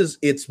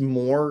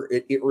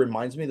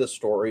reminds me, the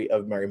story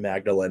of Mary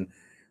Magdalene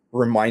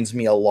reminds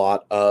me a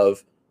lot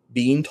of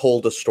being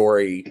told a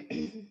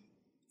story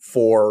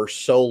for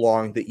so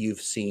long that you've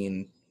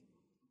seen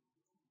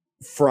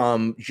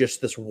from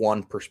just this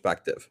one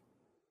perspective.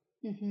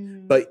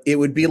 But it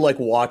would be like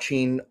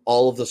watching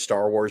all of the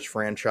Star Wars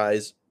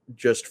franchise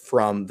just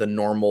from the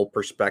normal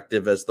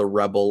perspective, as the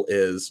rebel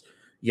is,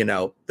 you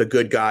know, the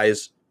good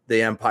guys,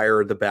 the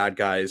Empire, the bad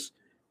guys.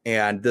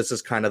 And this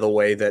is kind of the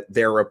way that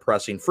they're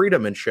oppressing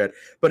freedom and shit.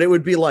 But it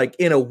would be like,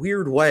 in a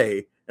weird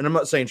way, and I'm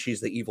not saying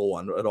she's the evil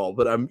one at all,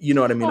 but you know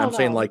what I mean?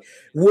 Saying, like,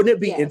 wouldn't it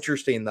be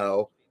interesting,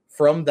 though,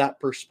 from that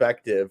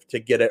perspective, to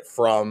get it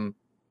from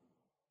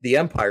the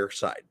Empire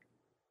side?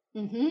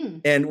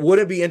 And would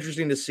it be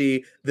interesting to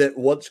see that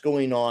what's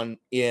going on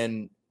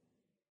in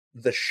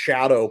the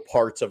shadow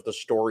parts of the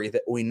story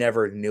that we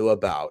never knew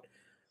about,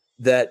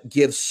 that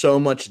gives so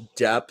much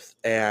depth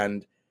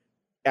and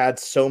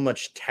adds so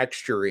much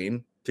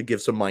texturing, to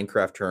give some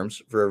Minecraft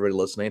terms for everybody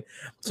listening,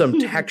 some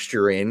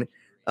texturing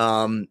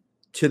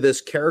to this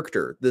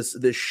character, this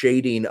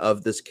shading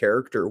of this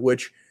character,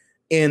 which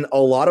in a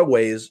lot of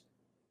ways,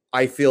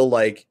 I feel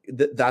like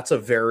that's a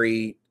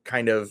very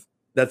kind of,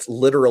 that's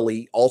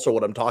literally also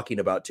what I'm talking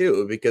about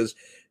too, because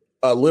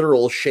a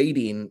literal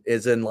shading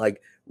is in,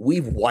 like,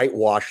 we've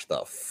whitewashed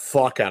the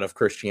fuck out of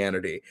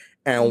Christianity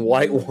and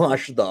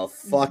whitewashed the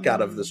fuck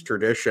out of this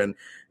tradition.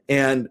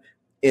 And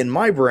in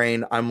my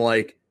brain, I'm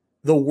like,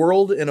 the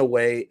world in a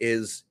way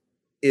is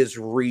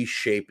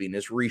reshaping,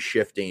 is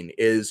reshifting,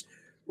 is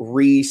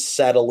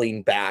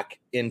resettling back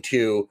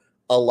into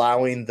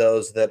allowing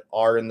those that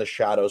are in the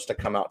shadows to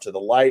come out to the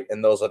light,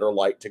 and those that are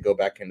light to go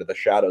back into the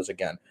shadows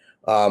again.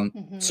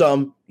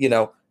 Some, you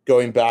know,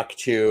 going back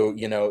to,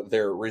 you know,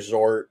 their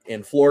resort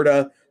in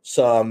Florida,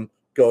 some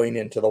going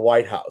into the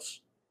White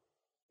House.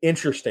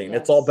 Interesting.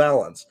 Yes. It's all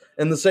balance.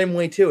 And the same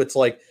way too, it's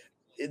like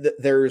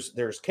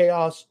there's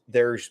chaos,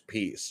 there's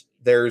peace.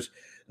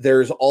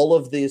 There's all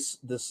of this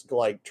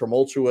like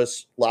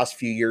tumultuous last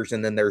few years,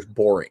 and then there's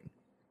boring.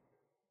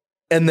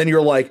 And then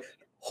you're like,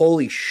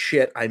 holy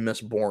shit, I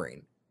miss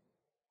boring.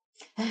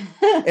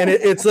 And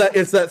it's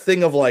that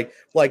thing of like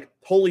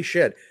holy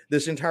shit,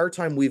 this entire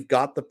time we've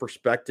got the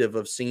perspective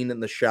of seeing in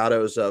the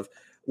shadows of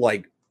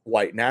like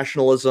white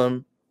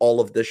nationalism, all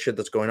of this shit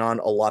that's going on,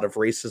 a lot of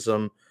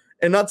racism,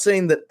 and not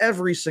saying that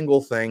every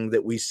single thing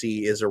that we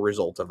see is a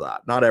result of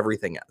that. Not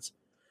everything is.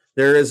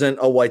 There isn't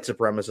a white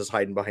supremacist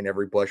hiding behind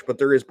every bush, but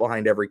there is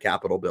behind every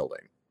Capitol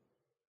building.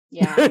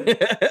 Yeah,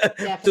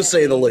 to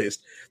say the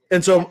least.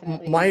 And so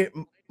definitely.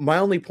 my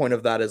only point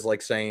of that is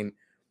like saying,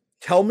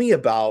 tell me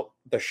about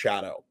the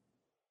shadow.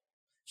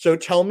 So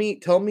tell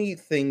me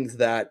things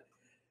that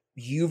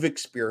you've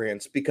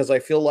experienced, because I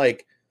feel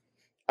like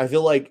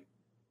the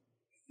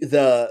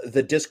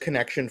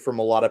disconnection from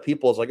a lot of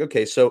people is like,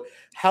 okay, so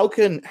how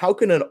can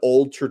an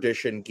old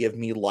tradition give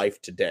me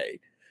life today?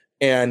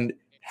 And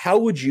how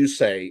would you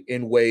say,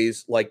 in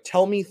ways like,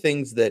 tell me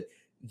things that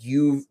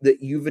you've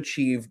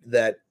achieved,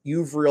 that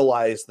you've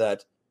realized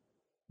that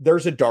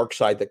there's a dark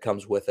side that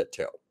comes with it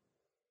too.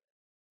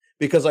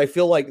 Because I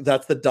feel like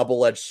that's the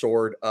double-edged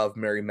sword of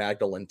Mary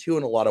Magdalene too,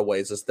 in a lot of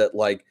ways, is that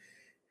like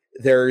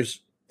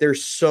there's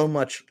so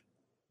much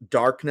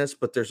darkness,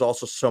 but there's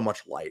also so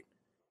much light.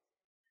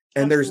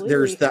 And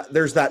there's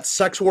that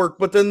sex work,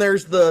 but then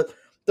there's the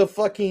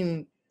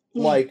fucking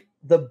like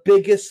the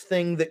biggest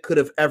thing that could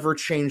have ever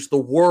changed the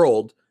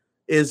world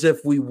is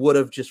if we would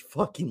have just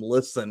fucking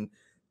listened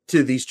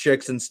to these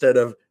chicks instead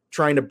of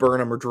trying to burn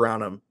them or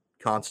drown them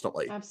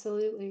constantly.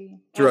 Absolutely.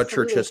 Throughout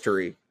church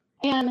history.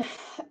 And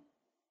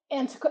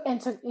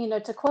to you know,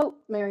 to quote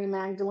Mary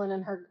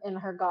Magdalene in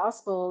her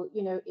gospel,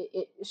 you know,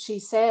 she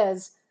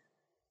says,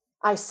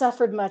 I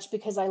suffered much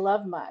because I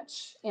love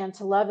much. And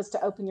to love is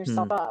to open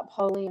yourself up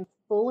wholly and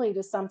fully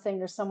to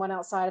something or someone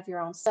outside of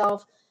your own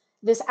self.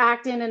 This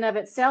act in and of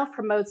itself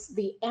promotes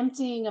the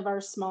emptying of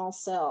our small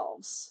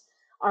selves.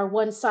 Our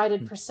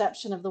one-sided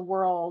perception of the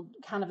world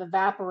kind of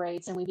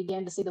evaporates, and we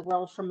begin to see the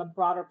world from a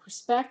broader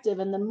perspective.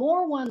 And the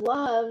more one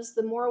loves,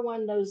 the more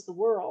one knows the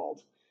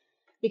world,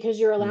 because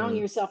you're allowing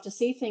yourself to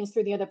see things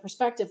through the other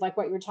perspective, like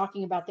what you were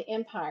talking about, the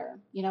empire.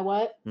 You know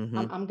what?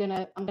 I'm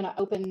gonna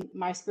open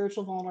my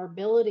spiritual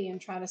vulnerability and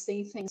try to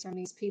see things from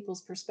these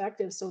people's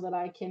perspectives so that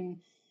I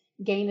can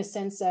gain a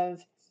sense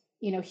of,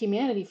 you know,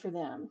 humanity for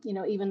them. You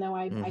know, even though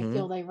I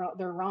feel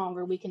they're wrong,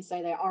 or we can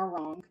say they are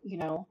wrong. You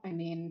know, I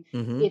mean,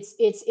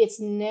 it's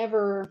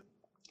never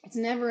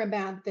a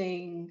bad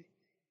thing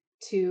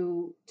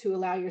to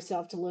allow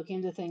yourself to look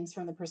into things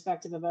from the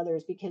perspective of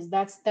others, because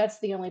that's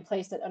the only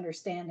place that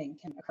understanding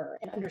can occur.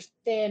 And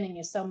understanding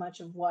is so much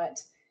of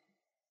what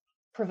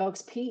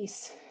provokes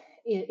peace,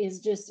 is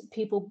just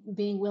people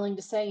being willing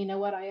to say, you know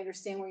what, I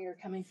understand where you're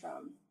coming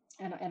from,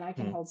 and I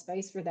can hold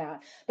space for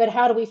that. But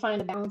how do we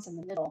find a balance in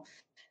the middle?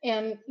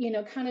 And, you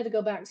know, kind of to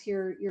go back to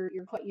your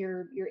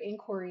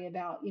inquiry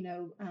about, you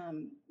know,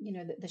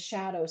 the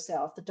shadow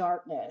self, the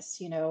darkness,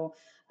 you know,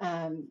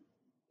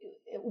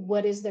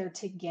 what is there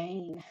to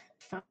gain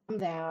from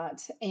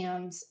that?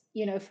 And,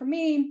 you know, for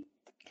me,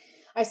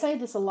 I say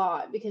this a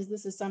lot because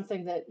this is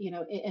something that, you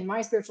know, in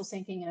my spiritual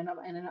thinking and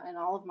in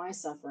all of my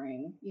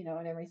suffering, you know,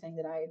 and everything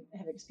that I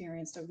have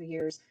experienced over the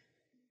years,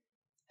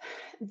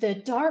 the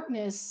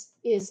darkness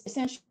is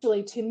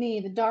essentially, to me,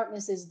 the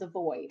darkness is the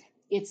void.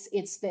 It's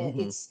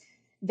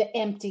the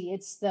empty,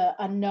 it's the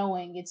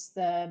unknowing, it's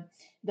the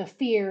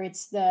fear,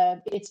 it's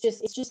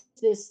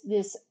just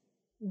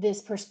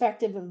this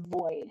perspective of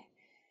void.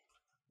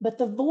 But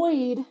the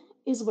void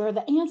is where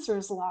the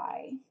answers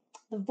lie.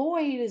 The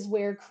void is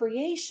where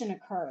creation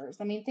occurs.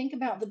 I mean, think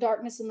about the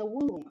darkness in the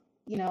womb.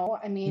 You know,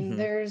 I mean,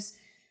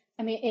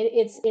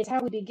 it's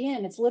how we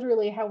begin. It's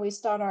literally how we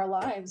start our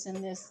lives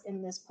in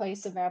this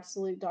place of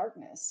absolute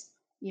darkness.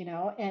 You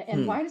know,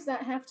 and why does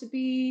that have to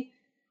be?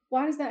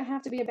 Why does that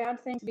have to be a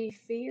bad thing to be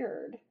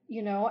feared?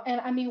 You know,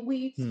 and I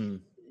mean,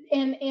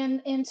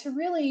 and to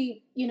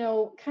really, you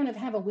know, kind of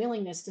have a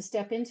willingness to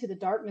step into the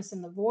darkness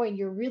and the void,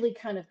 you're really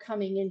kind of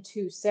coming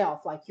into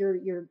self. Like you're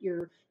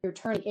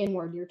turning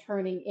inward, you're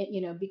turning it,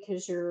 you know,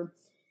 because you're,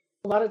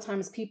 a lot of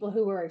times people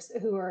who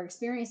are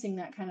experiencing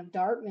that kind of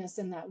darkness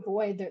and that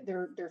void,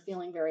 they're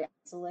feeling very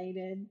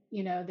isolated.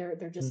 You know,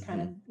 they're just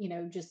kind of, you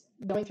know, just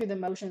going through the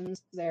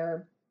motions.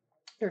 They're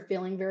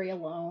feeling very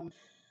alone.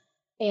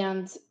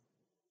 And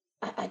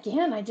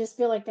again, I just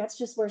feel like that's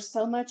just where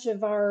so much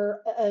of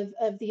our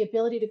of the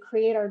ability to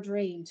create our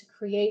dream, to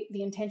create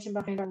the intention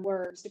behind our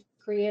words, to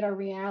create our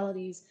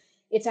realities,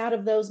 it's out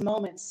of those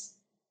moments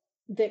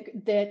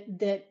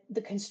that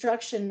the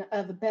construction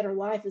of a better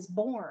life is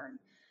born,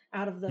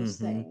 out of those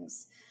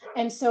things.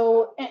 And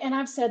so, and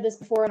I've said this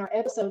before in our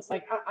episodes,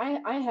 like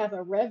I have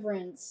a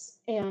reverence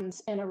and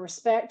a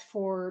respect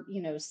for,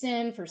 you know,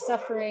 sin, for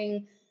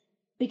suffering,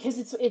 because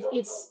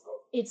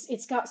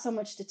it's got so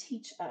much to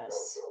teach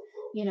us,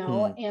 you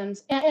know. And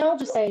I'll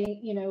just say,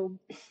 you know,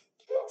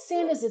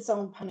 sin is its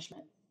own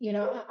punishment. You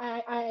know,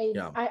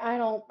 Yeah.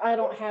 I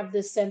don't have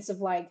this sense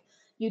of like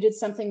you did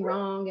something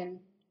wrong, and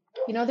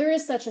you know there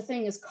is such a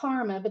thing as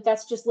karma, but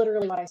that's just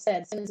literally what I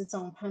said. Sin is its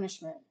own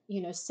punishment.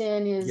 You know,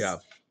 sin Yeah.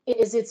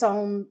 is its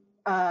own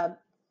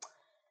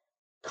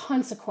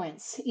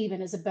consequence.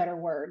 Even is a better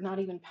word, not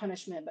even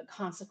punishment, but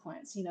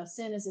consequence. You know,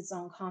 sin is its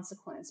own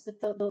consequence. But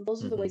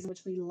those are the Mm-hmm. ways in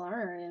which we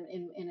learn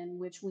and in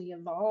which we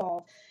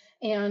evolve.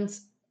 And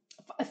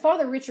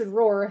Father Richard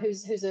Rohr,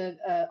 who's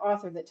a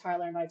author that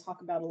Tyler and I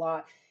talk about a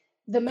lot,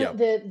 Yeah.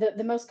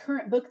 the most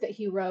current book that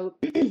he wrote,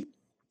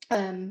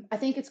 I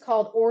think it's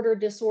called Order,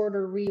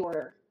 Disorder,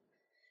 Reorder,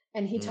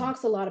 and he Mm.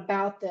 talks a lot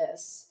about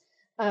this.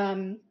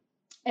 Um,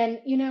 and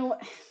you know,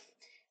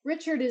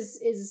 Richard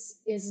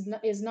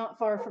is not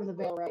far from the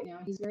veil right now.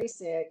 He's very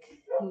sick.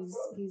 He's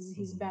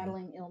Mm-hmm.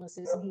 battling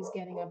illnesses, and he's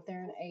getting up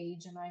there in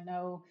age. And I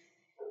know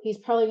he's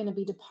probably going to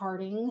be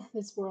departing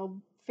this world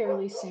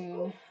fairly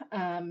soon.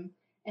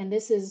 And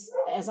this is,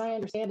 as I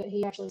understand it,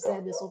 he actually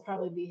said this will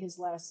probably be his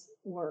last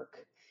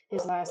work,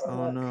 his last Oh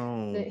book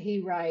no. that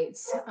he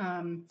writes.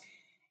 And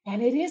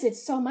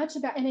it's so much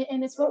about,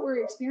 and it's what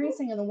we're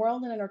experiencing in the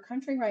world and in our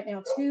country right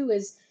now too,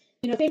 is,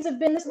 you know, things have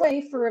been this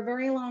way for a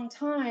very long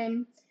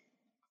time,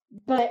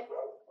 but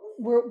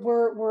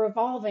we're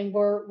evolving.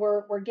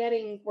 We're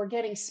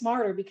getting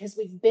smarter because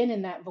we've been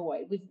in that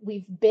void.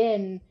 We've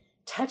been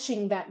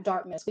touching that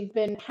darkness. We've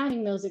been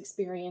having those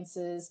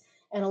experiences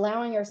and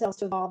allowing ourselves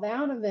to evolve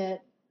out of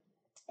it.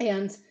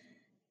 And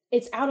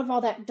it's out of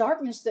all that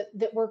darkness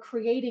that we're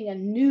creating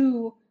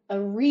a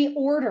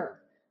reorder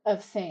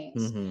of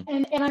things. Mm-hmm.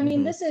 And I mean,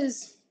 Mm-hmm. this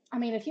is, I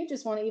mean, if you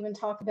just want to even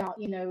talk about,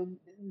 you know,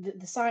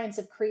 the science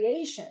of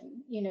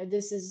creation, you know,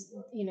 this is,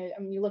 you know, I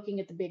mean, you're looking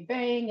at the Big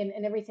Bang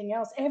and everything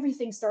else.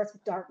 Everything starts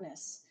with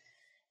darkness.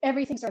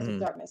 Everything starts with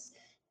Mm-hmm. darkness.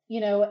 You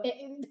know,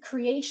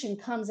 creation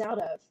comes out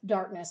of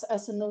darkness.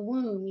 Us in the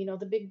womb, you know,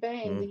 the Big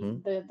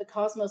Bang, Mm-hmm. the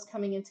cosmos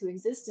coming into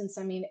existence.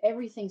 I mean,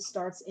 everything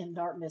starts in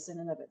darkness in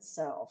and of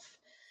itself,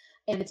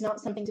 and it's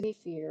not something to be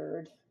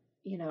feared.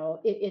 You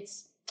know,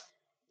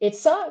 it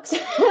sucks.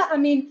 I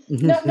mean,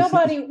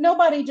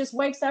 nobody just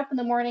wakes up in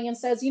the morning and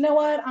says, you know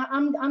what,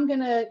 I'm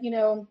gonna, you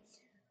know,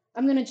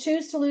 I'm gonna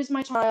choose to lose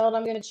my child.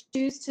 I'm gonna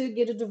choose to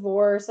get a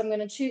divorce. I'm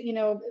gonna choose, you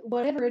know,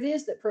 whatever it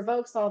is that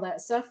provokes all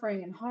that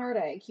suffering and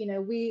heartache. You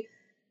know,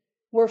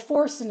 we're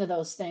forced into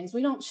those things.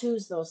 We don't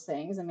choose those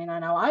things. I mean, I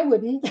know I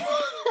wouldn't,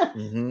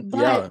 Mm-hmm. but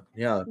Yeah.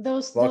 Yeah. Fuck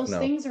those no.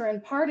 things are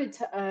imparted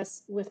to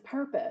us with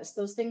purpose.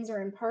 Those things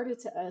are imparted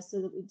to us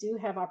so that we do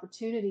have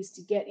opportunities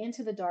to get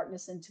into the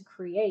darkness and to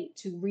create,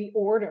 to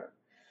reorder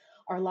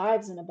our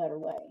lives in a better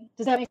way.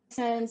 Does that make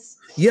sense?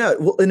 Yeah.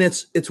 Well, and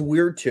it's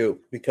weird too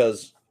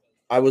because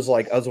I was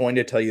wanting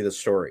to tell you the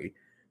story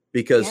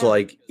because Yeah.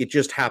 like it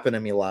just happened to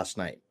me last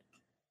night.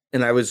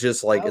 And I was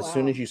just like, Oh as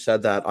soon wow. as you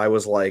said that, I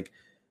was like,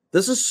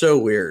 this is so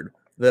weird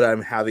that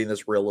I'm having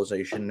this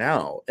realization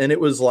now. And it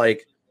was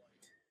like,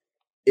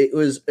 it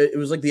was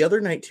like the other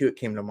night too, it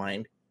came to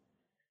mind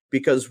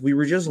because we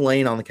were just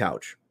laying on the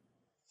couch.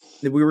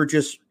 We were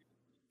just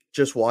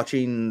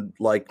watching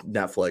like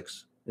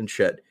Netflix and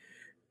shit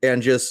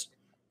and just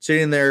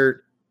sitting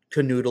there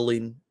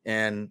canoodling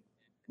and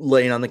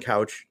laying on the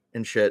couch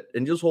and shit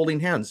and just holding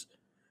hands.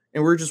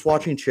 And we were just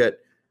watching shit.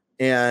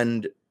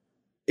 And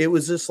it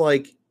was just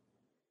like,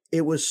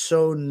 it was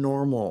so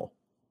normal.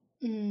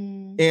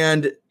 Mm.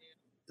 And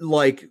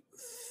like,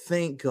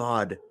 thank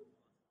God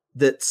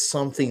that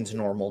something's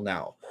normal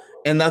now.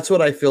 And that's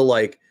what I feel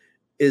like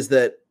is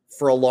that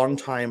for a long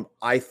time,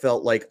 I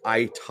felt like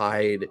I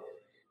tied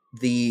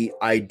the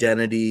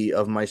identity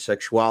of my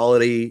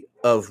sexuality,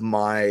 of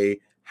my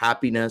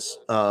happiness,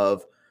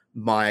 of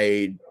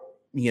my,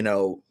 you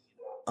know,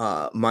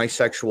 my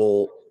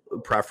sexual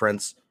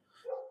preference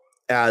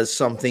as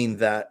something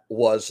that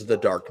was the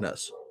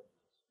darkness.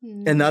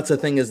 And Mm. that's the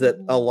thing is that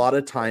Mm-hmm. a lot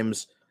of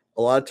times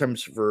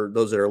for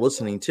those that are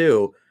listening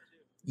too,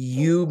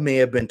 you may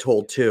have been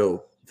told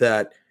too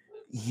that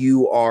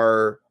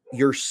you're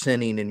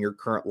sinning in your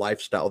current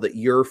lifestyle, that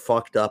you're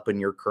fucked up in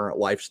your current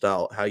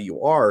lifestyle, how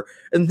you are.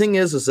 And the thing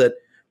is that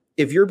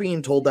if you're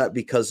being told that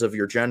because of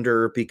your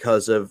gender,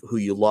 because of who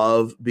you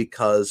love,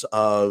 because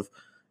of,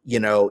 you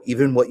know,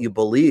 even what you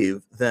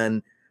believe,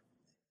 then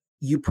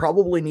you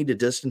probably need to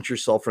distance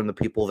yourself from the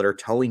people that are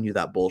telling you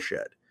that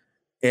bullshit.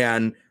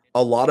 And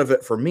a lot of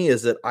it for me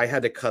is that I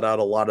had to cut out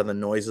a lot of the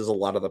noises, a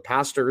lot of the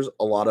pastors,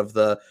 a lot of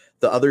the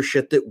other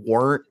shit that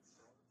weren't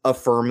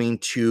affirming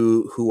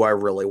to who I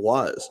really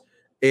was.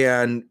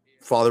 And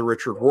Father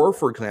Richard Rohr,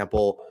 for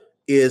example,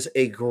 is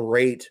a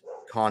great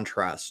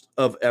contrast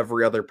of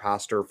every other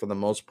pastor for the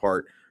most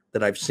part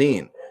that I've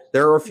seen.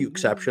 There are a few Mm-hmm.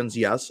 exceptions.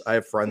 Yes, I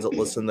have friends that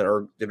listen that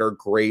are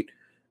great,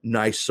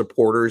 nice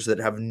supporters that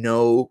have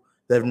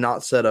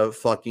not said a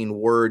fucking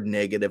word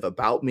negative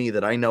about me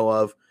that I know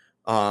of.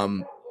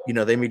 You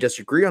know, they may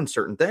disagree on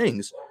certain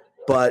things,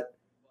 but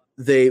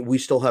we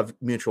still have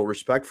mutual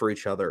respect for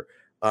each other.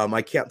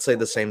 I can't say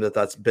the same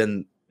that's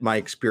been my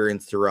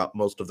experience throughout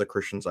most of the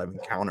Christians I've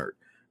encountered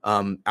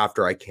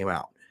after I came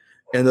out.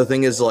 And the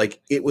thing is,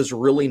 like, it was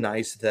really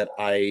nice that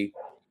I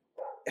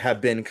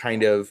have been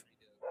kind of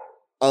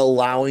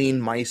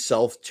allowing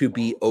myself to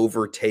be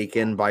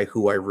overtaken by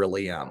who I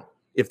really am,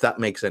 if that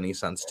makes any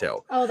sense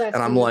too. Oh, that's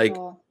and I'm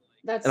beautiful. like,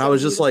 That's and so I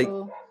was just like,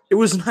 beautiful. it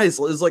was nice.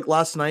 It was like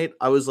last night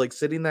I was like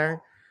sitting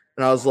there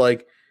and I was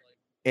like,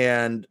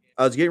 and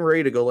I was getting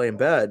ready to go lay in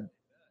bed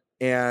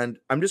and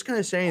I'm just kind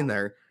of staying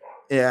there.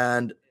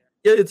 And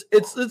it's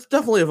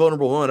definitely a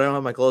vulnerable moment. I don't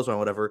have my clothes on,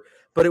 whatever.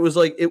 But it was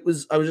like, I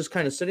was just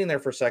kind of sitting there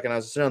for a second. I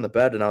was sitting on the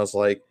bed and I was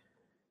like,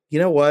 you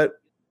know what?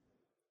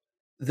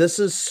 This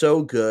is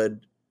so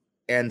good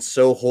and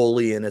so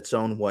holy in its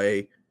own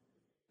way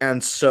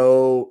and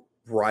so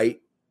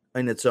right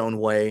in its own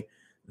way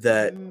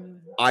that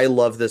I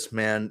love this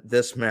man.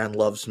 This man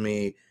loves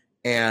me.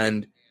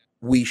 And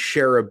we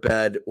share a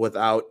bed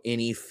without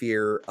any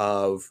fear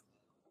of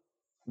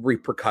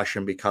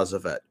repercussion because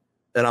of it.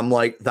 And I'm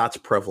like, that's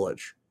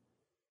privilege.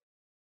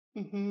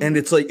 And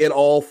it's like, it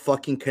all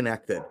fucking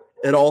connected.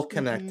 It all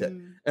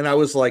connected. And I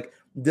was like,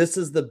 this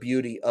is the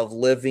beauty of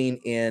living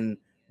in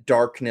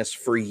darkness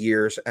for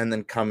years and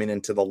then coming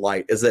into the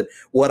light, is that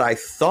what I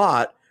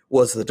thought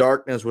was the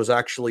darkness was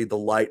actually the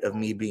light of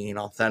me being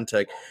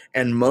authentic.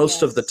 And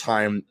most of the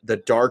time, the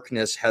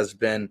darkness has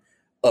been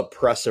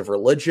oppressive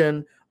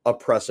religion,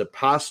 oppressive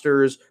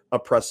pastors,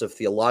 oppressive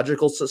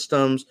theological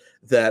systems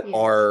that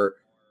are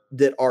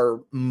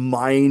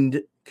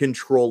mind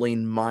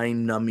controlling,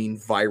 mind numbing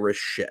virus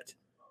shit.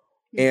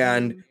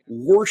 And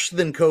worse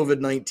than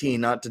COVID-19,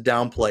 not to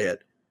downplay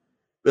it,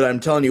 but I'm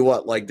telling you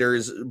what, like,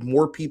 there's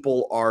more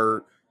people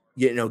are,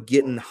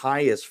 getting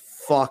high as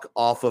fuck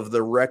off of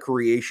the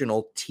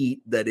recreational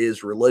teat that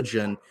is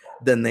religion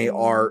than they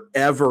are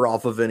ever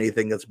off of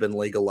anything that's been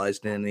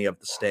legalized in any of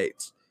the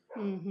states.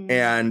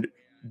 And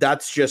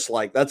that's just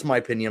like, that's my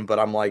opinion. But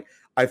I'm like,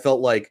 I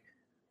felt like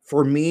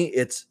for me,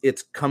 it's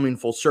coming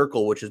full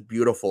circle, which is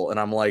beautiful. And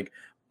I'm like,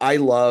 I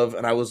love,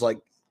 and I was like,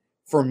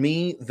 for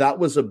me, that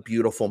was a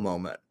beautiful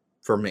moment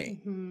for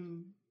me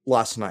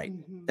last night.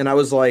 And I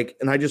was like,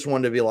 and I just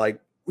wanted to be like,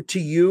 to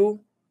you,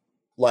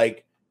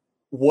 like,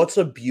 what's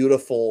a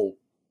beautiful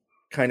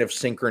kind of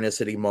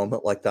synchronicity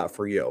moment like that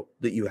for you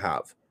that you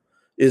have?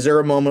 Is there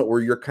a moment where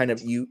you're kind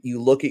of, you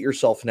look at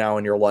yourself now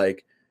and you're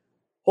like,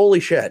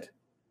 holy shit,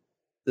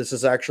 this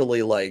is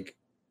actually like,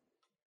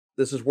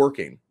 this is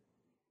working.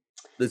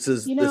 This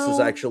is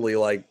actually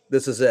like,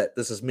 this is it.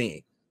 This is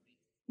me.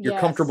 You're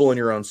comfortable in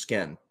your own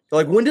skin.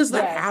 Like, when does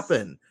that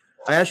happen?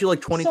 I asked you like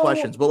 20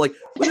 questions, but like,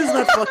 when does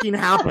that fucking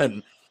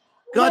happen?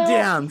 God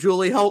damn,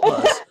 Julie, help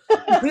us.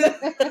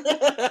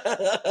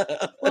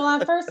 Well,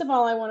 first of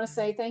all, I want to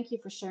say thank you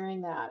for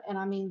sharing that. And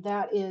I mean,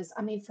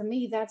 for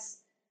me, that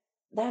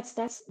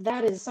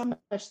is so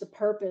much the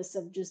purpose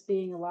of just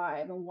being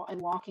alive and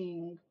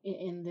walking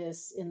in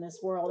this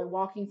world and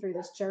walking through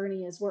this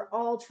journey, is we're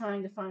all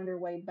trying to find our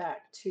way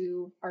back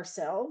to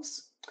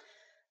ourselves,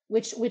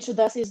 which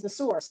thus is the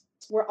source.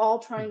 We're all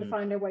trying to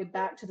find our way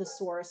back to the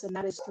source, and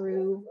that is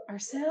through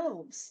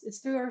ourselves. It's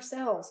through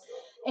ourselves.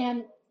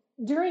 And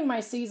during my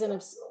season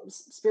of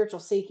spiritual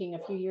seeking a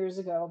few years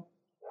ago,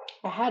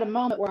 I had a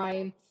moment where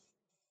I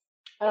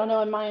don't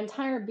know, and my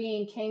entire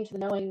being came to the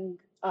knowing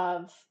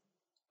of,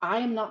 I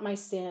am not my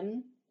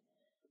sin.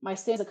 My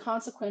sin is a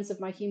consequence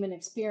of my human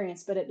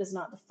experience, but it does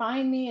not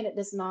define me and it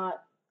does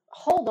not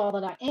hold all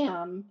that I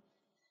am.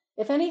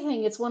 If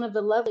anything, it's one of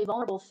the lovely,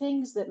 vulnerable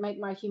things that make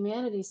my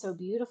humanity so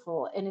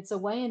beautiful. And it's a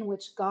way in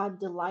which God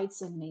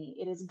delights in me.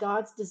 It is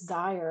God's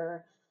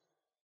desire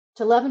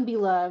to love and be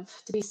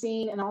loved, to be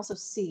seen and also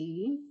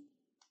see.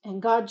 And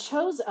God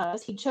chose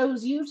us. He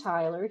chose you,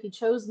 Tyler. He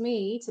chose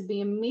me to be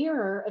a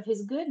mirror of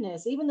his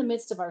goodness, even in the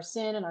midst of our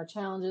sin and our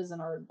challenges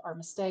and our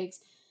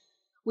mistakes.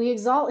 We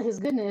exalt his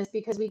goodness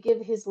because we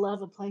give his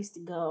love a place to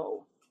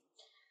go.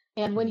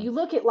 And when you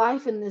look at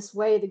life in this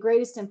way, the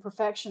greatest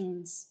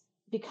imperfections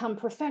become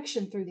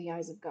perfection through the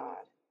eyes of God.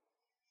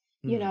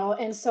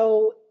 And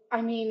so,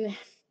 I mean,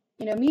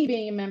 me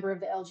being a member of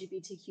the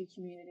LGBTQ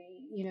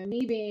community,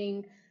 me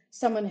being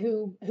someone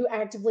who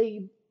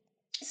actively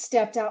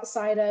stepped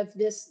outside of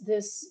this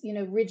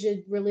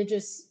rigid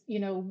religious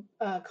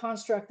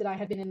construct that I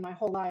had been in my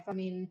whole life. I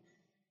mean,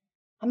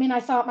 I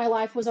thought my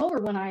life was over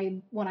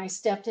when I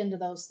stepped into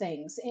those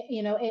things.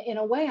 In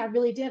a way, I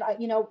really did.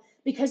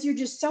 Because you're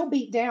just so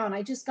beat down.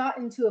 I just got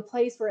into a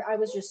place where I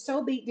was just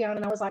so beat down,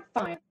 and I was like,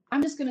 fine,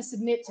 I'm just going to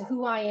submit to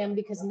who I am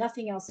because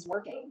nothing else is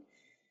working.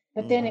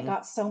 But then it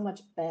got so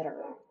much better.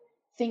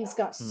 Things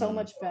got so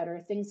much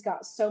better. Things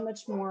got so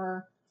much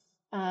more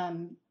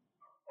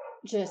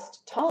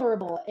just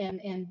tolerable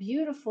and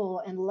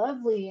beautiful and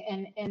lovely.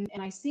 And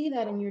I see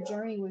that in your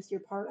journey with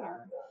your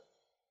partner.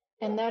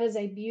 And that is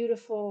a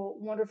beautiful,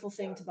 wonderful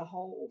thing to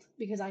behold,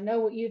 because I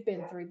know what you've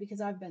been through, because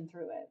I've been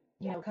through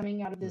it.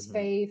 Coming out of this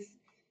faith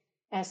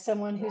as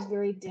someone who's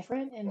very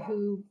different and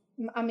who,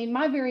 I mean,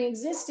 my very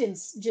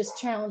existence just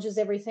challenges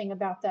everything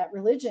about that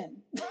religion.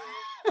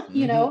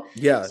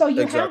 Yeah, So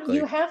exactly.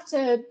 you have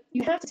to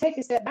take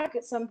a step back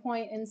at some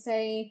point and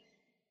say,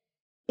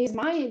 is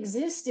my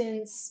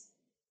existence,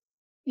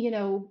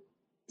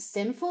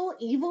 sinful,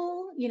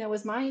 evil?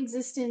 Is my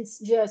existence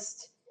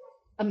just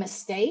a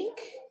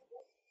mistake?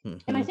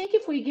 And I think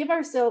if we give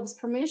ourselves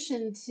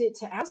permission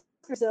to ask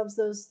ourselves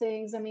those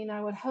things, I mean,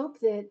 I would hope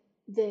that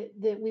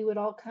we would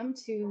all come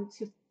to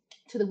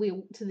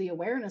the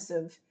awareness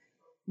of,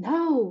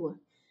 no,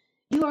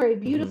 you are a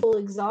beautiful,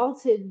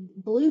 exalted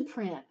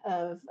blueprint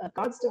of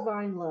God's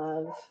divine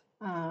love.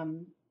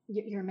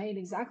 You're made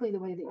exactly the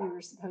way that you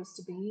were supposed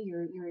to be.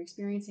 You're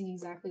experiencing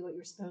exactly what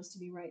you're supposed to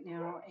be right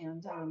now,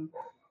 and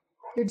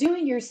you're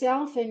doing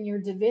yourself and your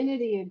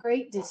divinity a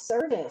great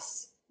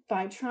disservice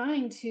by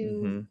trying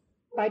to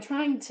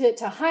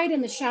hide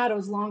in the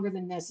shadows longer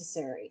than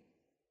necessary.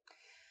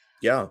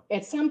 Yeah.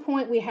 At some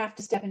point, we have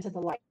to step into the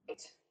light,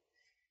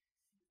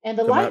 and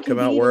the light can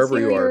be even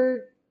scarier.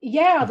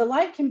 Yeah, the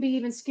light can be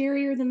even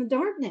scarier than the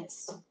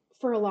darkness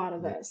for a lot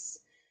of us,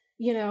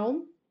 you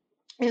know.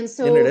 And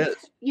so, and it is.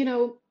 You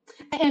know,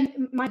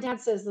 and my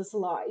dad says this a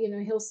lot. You know,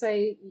 he'll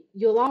say,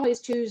 "You'll always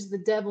choose the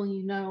devil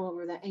you know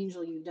over the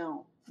angel you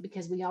don't."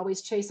 Because we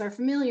always chase our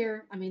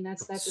familiar. I mean,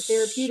 that's a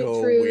therapeutic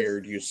so truth.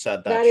 Weird you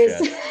said that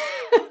shit.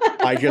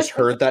 I just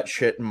heard that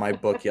shit in my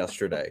book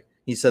yesterday.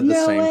 He said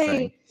the same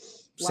thing.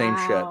 Same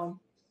shit.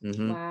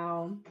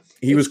 Wow.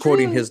 He was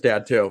quoting his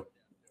dad too.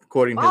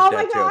 Quoting his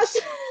dad too. Gosh.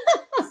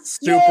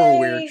 Super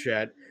weird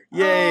shit.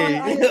 Yay.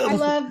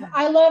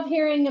 I love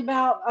hearing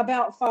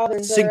about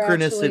fathers.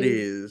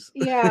 Synchronicities.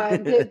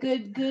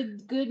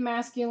 Good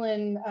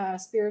masculine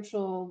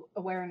spiritual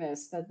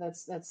awareness.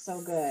 That's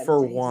so good.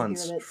 For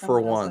once.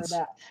 From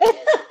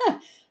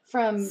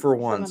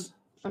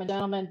a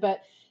gentleman.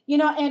 But you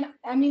know, and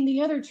I mean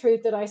the other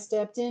truth that I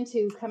stepped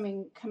into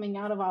coming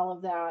out of all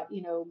of that,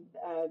 you know,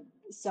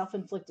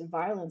 self-inflicted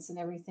violence and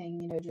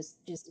everything, you know,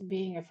 just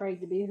being afraid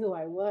to be who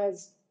I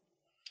was.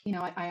 You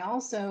know, I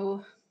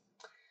also,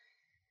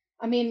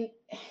 I mean,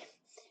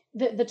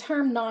 the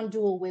term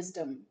non-dual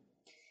wisdom.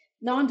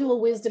 Non-dual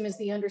wisdom is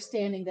the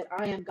understanding that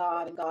I am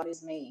God and God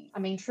is me. I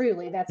mean,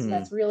 truly,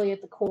 that's really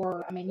at the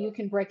core. I mean, you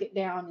can break it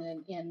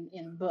down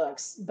in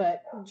books,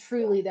 but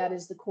truly, that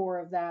is the core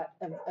of that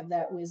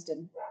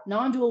wisdom.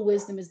 Non-dual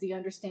wisdom is the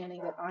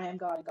understanding that I am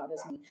God and God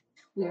is me.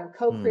 We are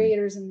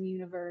co-creators in the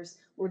universe.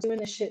 We're doing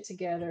this shit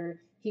together.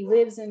 He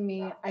lives in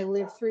me. I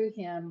live through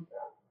him.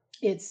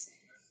 It's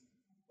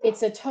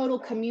a total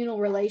communal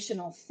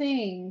relational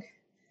thing,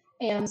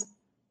 and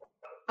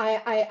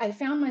I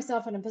found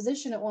myself in a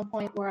position at one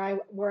point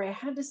where I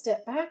had to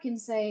step back and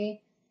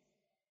say,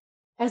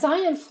 as I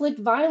inflict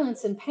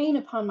violence and pain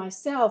upon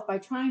myself by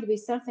trying to be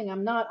something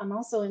I'm not, I'm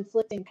also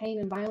inflicting pain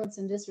and violence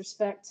and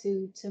disrespect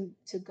to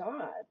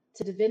God,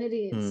 to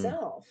divinity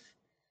itself.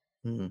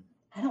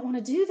 I don't want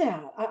to do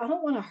that. I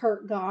don't want to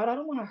hurt God. I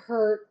don't want to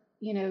hurt,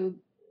 you know,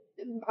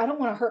 I don't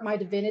want to hurt my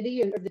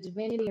divinity or the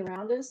divinity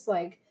around us.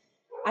 Like,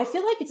 I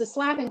feel like it's a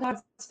slap in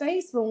God's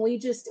face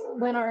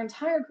when our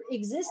entire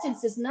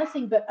existence is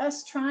nothing but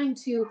us trying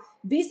to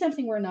be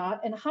something we're not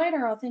and hide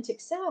our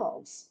authentic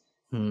selves.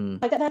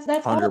 Like that's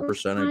all that we're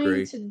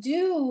trying to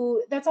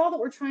do. That's all that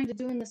we're trying to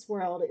do in this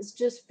world is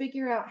just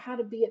figure out how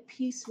to be at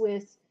peace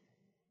with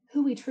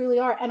who we truly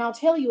are. And I'll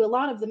tell you, a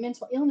lot of the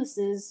mental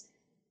illnesses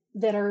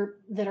that are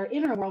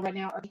in our world right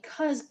now are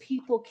because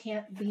people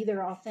can't be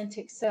their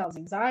authentic selves.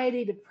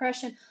 Anxiety,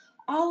 depression,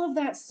 all of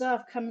that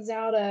stuff comes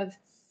out of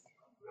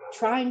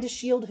trying to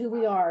shield who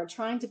we are,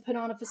 trying to put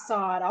on a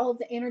facade, all of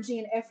the energy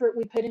and effort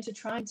we put into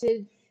trying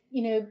to,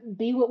 you know,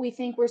 be what we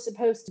think we're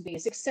supposed to be,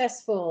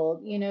 successful,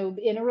 you know,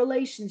 in a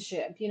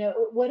relationship, you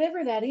know,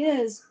 whatever that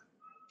is,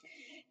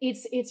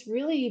 it's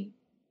really,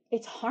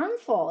 it's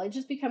harmful. It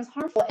just becomes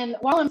harmful. And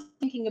while I'm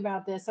thinking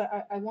about this,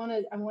 I want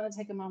to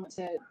take a moment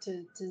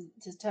to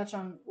touch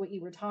on what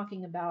you were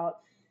talking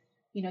about,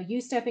 you know,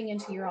 you stepping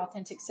into your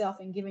authentic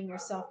self and giving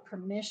yourself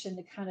permission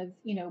to kind of,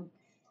 you know,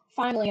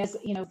 finally, as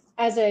you know,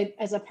 as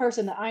a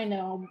person that I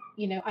know,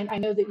 you know, I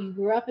know that you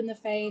grew up in the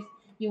faith,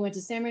 you went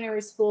to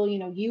seminary school, you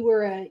know, you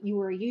were a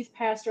youth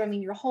pastor. I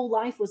mean, your whole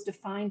life was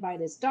defined by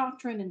this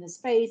doctrine and this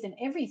faith and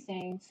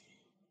everything.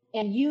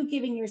 And you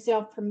giving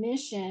yourself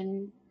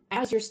permission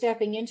as you're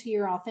stepping into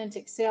your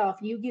authentic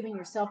self, you giving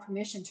yourself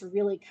permission to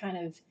really kind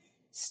of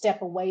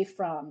step away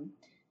from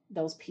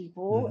those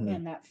people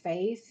and that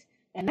faith.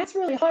 And that's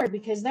really hard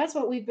because that's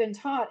what we've been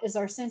taught is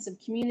our sense of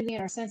community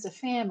and our sense of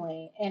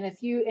family. And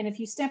if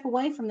you step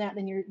away from that,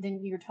 then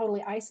you're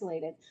totally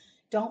isolated.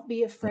 Don't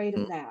be afraid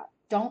of that.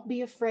 Don't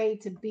be afraid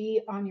to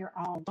be on your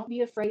own. Don't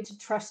be afraid to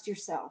trust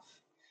yourself.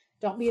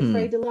 Don't be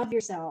afraid to love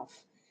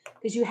yourself,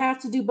 because you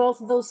have to do both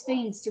of those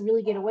things to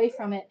really get away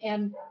from it.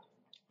 And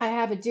I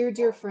have a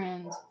dear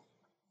friend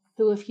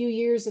who a few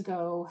years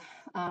ago,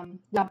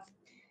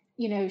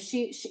 you know,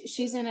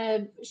 she's in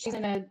a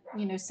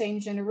you know, same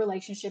gender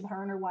relationship.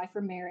 Her and her wife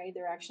are married.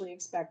 They're actually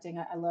expecting.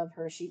 I love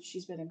her.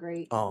 She's been a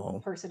great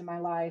person in my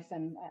life,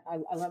 and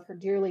I love her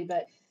dearly.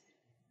 But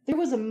there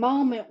was a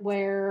moment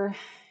where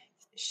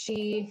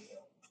she,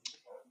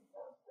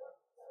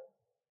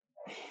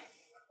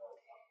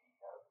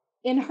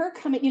 in her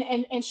coming, you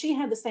know, and she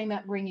had the same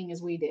upbringing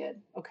as we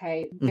did.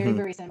 Okay,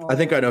 very similar. I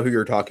think I know who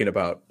you're talking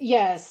about.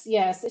 Yes, she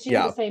had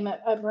the same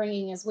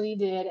upbringing as we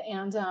did,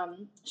 and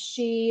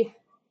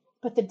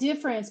but the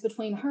difference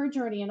between her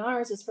journey and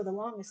ours is, for the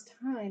longest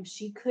time,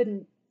 she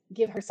couldn't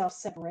give herself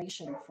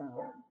separation from.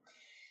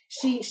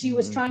 She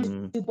was trying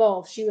to do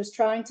both. She was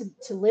trying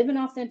to live an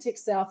authentic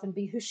self and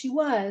be who she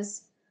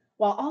was,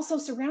 while also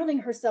surrounding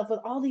herself with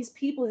all these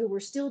people who were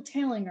still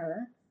telling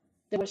her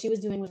that what she was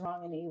doing was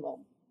wrong and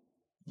evil.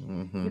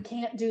 Mm-hmm. You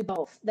can't do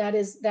both. That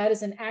is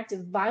an act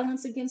of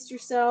violence against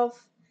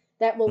yourself.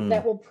 That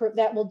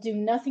will do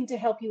nothing to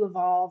help you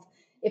evolve.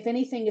 If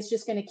anything, it's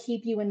just going to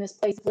keep you in this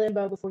place of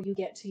limbo before you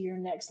get to your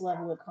next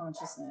level of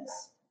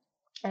consciousness.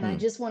 And I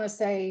just want to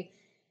say,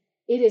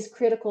 it is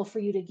critical for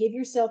you to give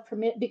yourself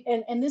permit.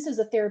 And this is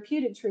a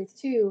therapeutic truth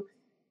too.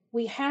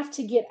 We have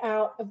to get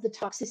out of the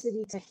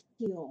toxicity to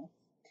heal.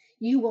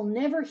 You will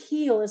never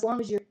heal as long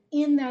as you're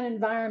in that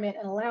environment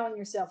and allowing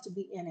yourself to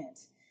be in it.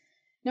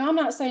 Now, I'm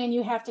not saying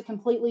you have to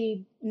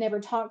completely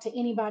never talk to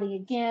anybody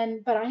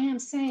again, but I am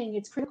saying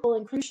it's critical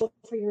and crucial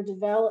for your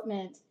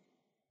development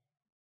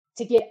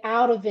to get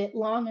out of it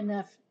long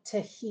enough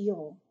to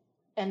heal.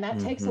 And that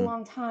takes a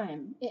long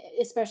time,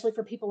 especially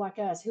for people like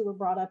us who were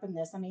brought up in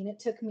this. I mean, it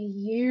took me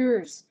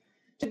years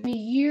to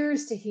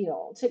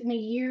heal. It took me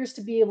years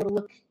to be able to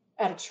look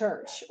at a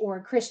church or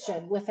a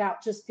Christian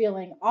without just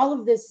feeling all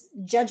of this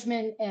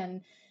judgment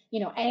and,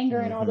 anger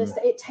and all this.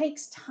 It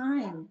takes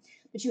time.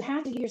 But you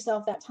have to give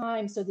yourself that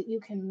time so that you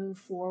can move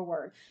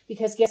forward.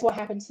 Because guess what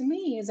happened to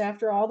me is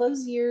after all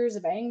those years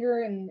of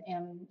anger and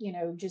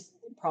just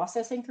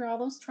processing through all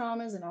those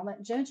traumas and all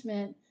that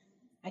judgment,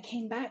 I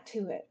came back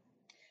to it.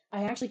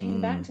 I actually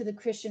came back to the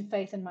Christian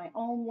faith in my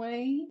own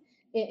way,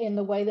 in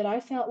the way that I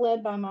felt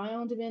led by my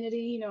own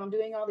divinity. I'm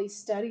doing all these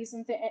studies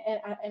and things,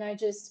 and I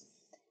just,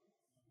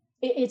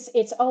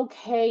 it's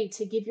okay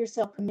to give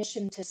yourself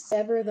permission to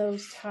sever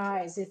those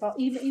ties,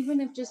 even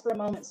if just for a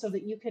moment, so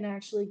that you can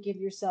actually give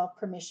yourself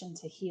permission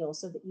to heal,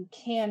 so that you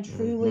can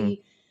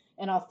truly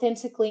and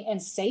authentically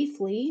and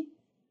safely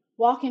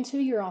walk into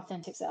your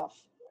authentic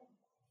self.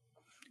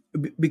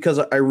 Because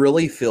I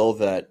really feel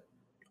that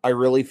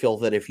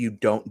if you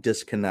don't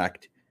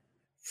disconnect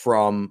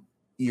from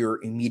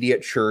your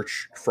immediate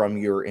church, from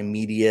your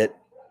immediate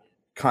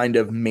kind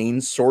of main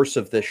source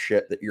of this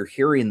shit that you're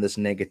hearing this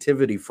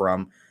negativity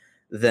from,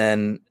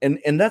 then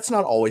and that's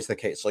not always the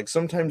case. Like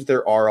sometimes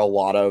there are a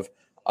lot of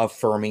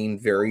affirming,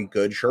 very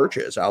good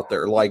churches out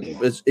there. Like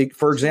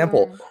for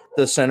example,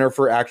 the Center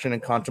for Action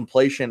and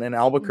Contemplation in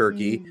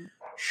Albuquerque,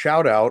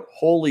 shout out,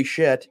 holy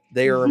shit,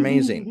 they are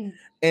amazing.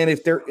 And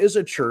if there is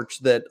a church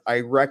that I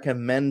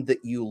recommend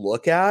that you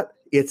look at,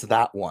 it's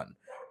that one.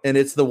 And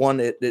it's the one,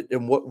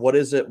 and what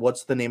is it?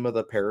 What's the name of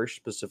the parish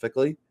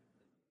specifically?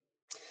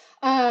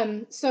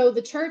 So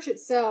the church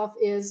itself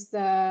is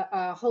the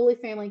Holy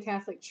Family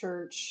Catholic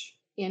Church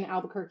in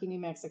Albuquerque, New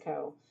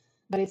Mexico.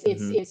 But it's the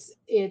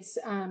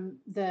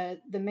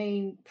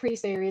main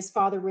priest there is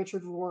Father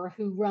Richard Rohr,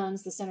 who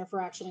runs the Center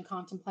for Action and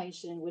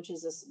Contemplation, which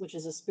is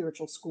a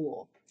spiritual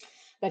school.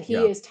 But he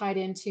is tied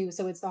into,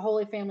 so it's the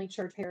Holy Family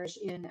Church Parish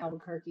in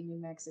Albuquerque, New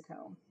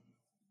Mexico.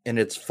 And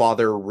it's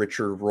Father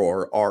Richard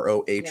Rohr,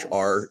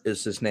 Rohr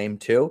is his name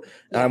too.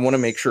 And I want to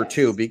make sure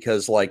too,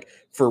 because like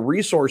for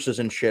resources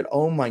and shit,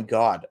 oh my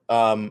God.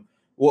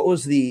 What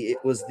was it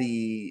was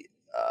the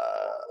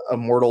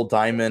Immortal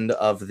Diamond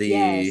of the...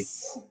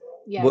 Yes.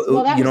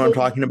 Well, that you know was what I'm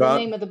talking about?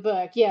 The name of the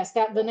book. Yes,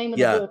 the name of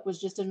the book was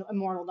just an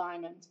Immortal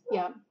Diamond.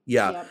 Yeah.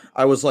 Yeah.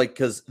 I was like,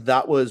 because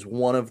that was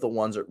one of the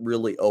ones that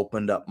really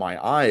opened up my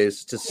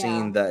eyes to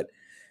seeing that,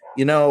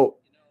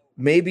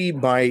 maybe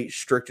my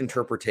strict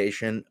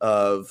interpretation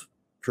of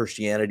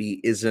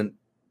Christianity isn't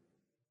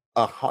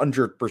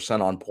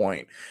 100% on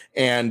point.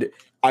 And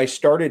I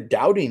started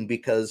doubting,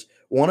 because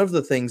one of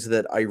the things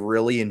that I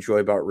really enjoy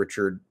about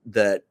Richard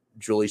that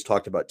Julie's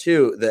talked about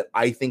too, that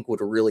I think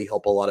would really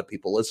help a lot of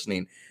people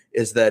listening,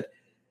 is that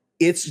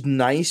it's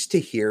nice to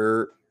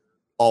hear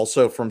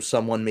also from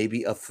someone,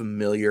 maybe a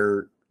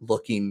familiar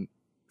looking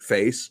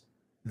face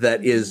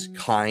that is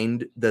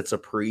kind, that's a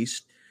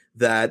priest,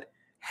 that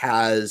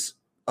has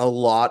a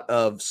lot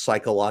of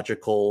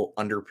psychological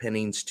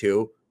underpinnings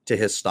to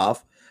his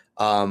stuff,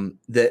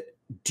 that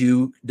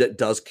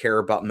does care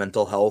about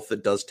mental health,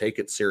 that does take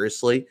it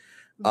seriously.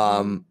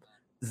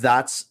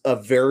 That's a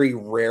very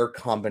rare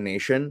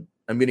combination.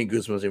 I'm getting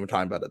goosebumps even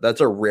talking about it.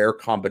 That's a rare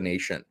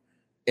combination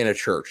in a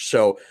church.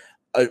 So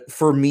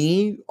for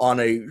me, on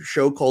a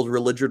show called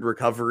Religion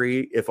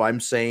Recovery, if I'm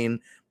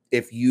saying,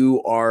 if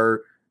you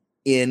are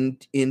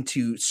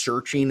into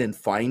searching and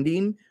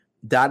finding,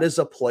 that is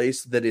a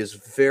place that is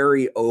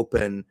very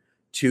open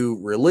to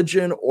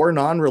religion or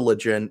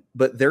non-religion,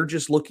 but they're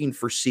just looking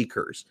for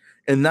seekers.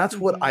 And that's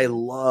what I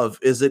love,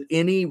 is that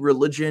any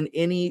religion,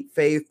 any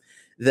faith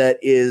that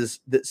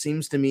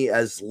seems to me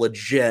as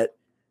legit,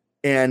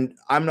 and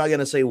I'm not going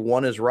to say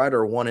one is right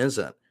or one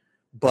isn't,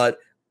 but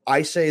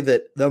I say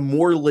that the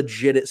more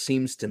legit it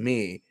seems to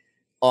me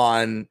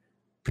on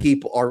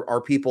people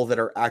are people that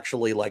are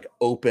actually like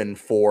open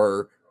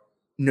for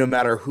no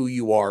matter who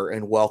you are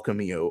and welcome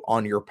you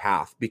on your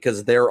path,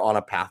 because they're on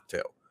a path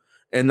too.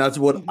 And that's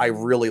what I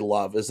really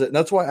love,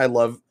 that's why I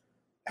love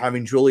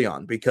having Julie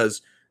on,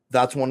 because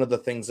that's one of the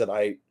things that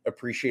I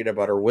appreciate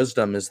about her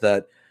wisdom, is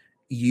that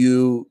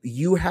you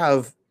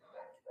have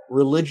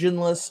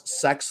religionless,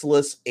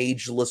 sexless,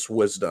 ageless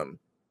wisdom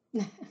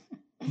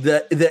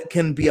that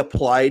can be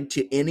applied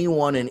to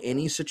anyone in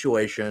any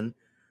situation,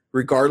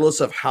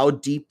 regardless of how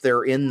deep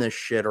they're in this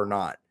shit or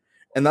not.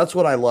 And that's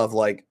what I love.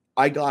 Like,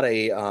 I got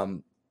a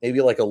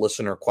maybe like a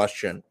listener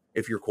question,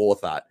 if you're cool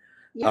with that.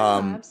 Yeah,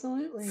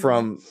 absolutely.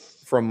 From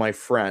my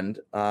friend,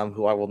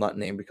 who I will not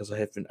name because I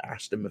haven't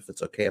asked him if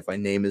it's okay if I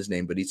name his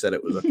name, but he said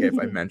it was okay if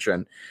I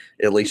mention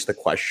at least the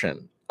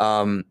question.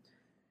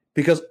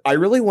 Because I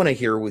really want to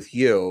hear with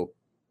you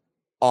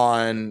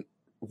on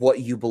what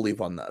you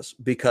believe on this,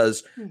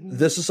 because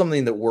this is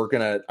something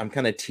that I'm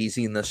kind of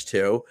teasing this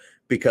too,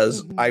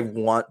 because I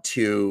want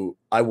to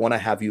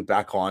have you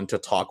back on to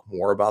talk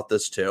more about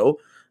this too.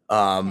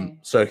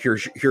 So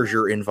here's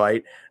your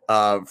invite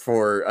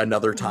for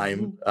another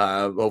time.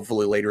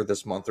 Hopefully later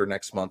this month or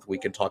next month we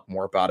can talk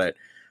more about it.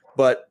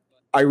 But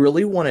I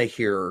really want to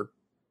hear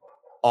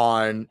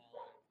on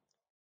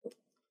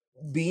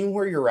being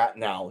where you're at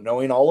now,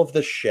 knowing all of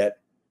this shit.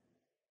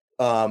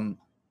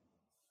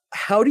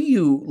 How do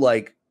you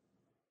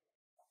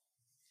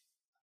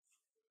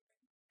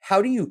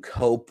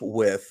cope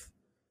with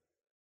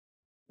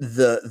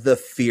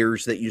the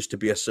fears that used to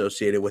be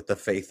associated with the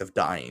faith of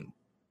dying?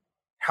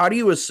 How do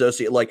you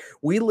associate? Like,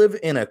 we live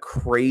in a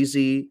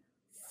crazy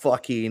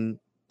fucking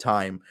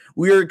time.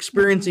 We are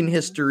experiencing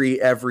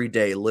history every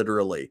day,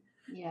 literally.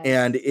 Yes.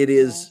 And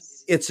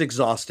it's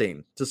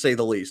exhausting, to say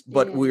the least.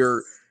 But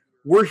we're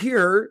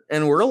here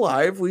and we're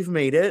alive. We've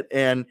made it.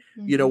 And,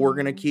 we're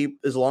going to keep,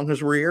 as long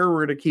as we're here,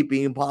 we're going to keep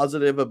being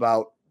positive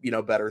about,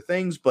 better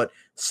things. But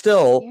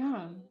still,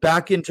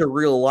 back into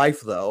real life,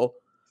 though,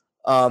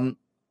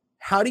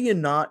 how do you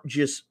not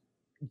just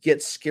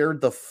get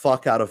scared the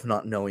fuck out of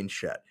not knowing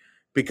shit?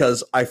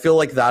 Because I feel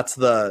like that's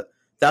the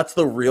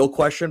real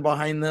question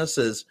behind this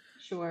is,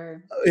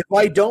 sure, if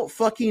I don't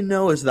fucking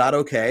know, is that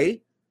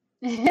okay?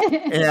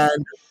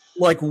 And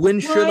like,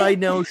 when should I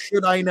know?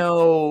 Should I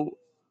know?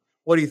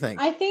 What do you think?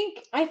 I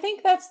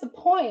think that's the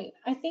point.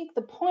 I think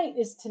the point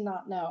is to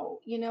not know.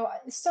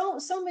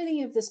 So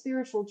many of the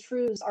spiritual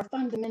truths are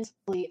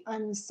fundamentally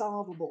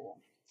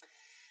unsolvable.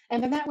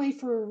 And they're that way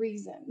for a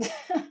reason.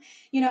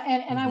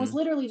 And I was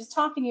literally just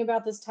talking to you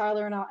about this,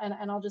 Tyler,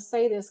 and I'll just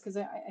say this because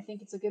I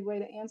think it's a good way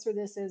to answer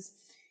this is,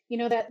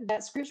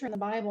 that scripture in the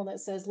Bible that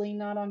says, lean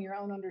not on your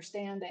own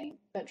understanding,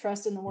 but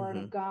trust in the word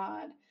of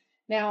God.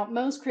 Now,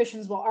 most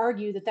Christians will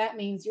argue that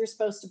means you're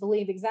supposed to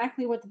believe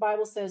exactly what the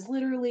Bible says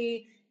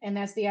literally, and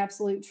that's the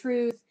absolute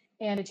truth.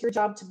 And it's your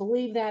job to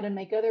believe that and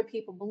make other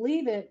people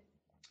believe it.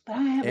 But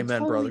I have a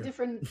totally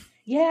different,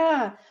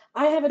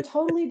 I have a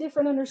totally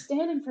different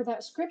understanding for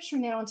that scripture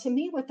now. And to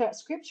me, what that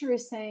scripture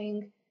is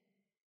saying,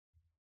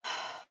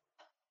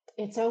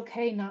 it's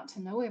okay not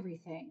to know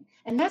everything.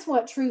 And that's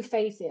what true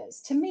faith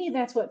is. To me,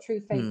 that's what true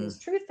faith is.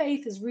 True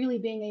faith is really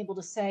being able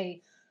to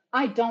say,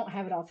 I don't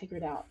have it all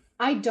figured out.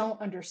 I don't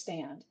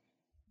understand,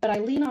 but I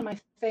lean on my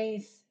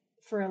faith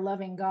for a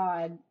loving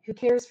God who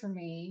cares for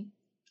me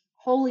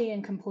wholly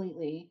and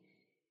completely,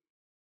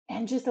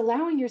 and just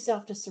allowing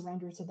yourself to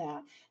surrender to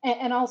that.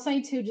 And I'll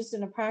say too, just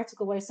in a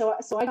practical way. So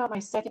I got my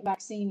second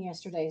vaccine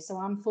yesterday, so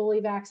I'm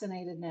fully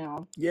vaccinated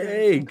now.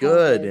 Yay,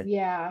 good.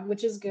 Yeah,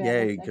 which is good.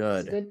 Yay, that's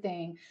good. a good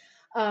thing.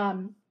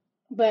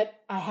 But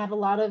I have a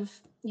lot of,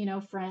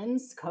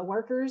 friends,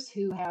 coworkers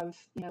who have,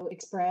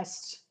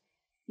 expressed,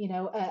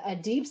 a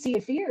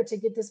deep-seated fear to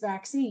get this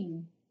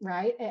vaccine,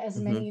 right? As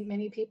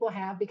many people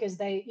have, because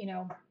they,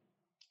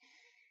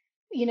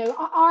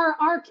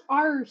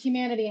 our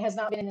humanity has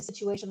not been in a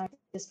situation like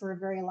this for a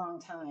very long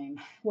time,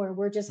 where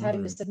we're just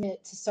having to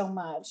submit to so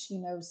much,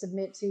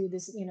 submit to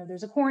this,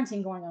 there's a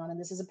quarantine going on, and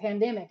this is a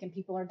pandemic, and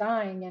people are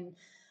dying,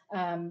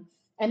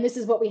 and this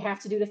is what we have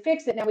to do to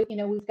fix it. Now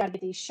we've got to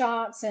get these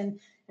shots, and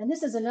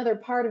this is another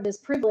part of this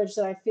privilege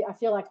that I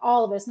feel like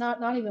all of us,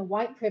 not even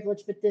white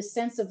privilege, but this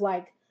sense of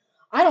like,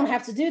 I don't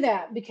have to do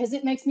that because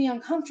it makes me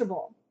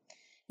uncomfortable.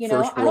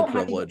 First world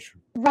privilege.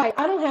 Right.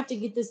 I don't have to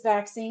get this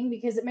vaccine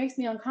because it makes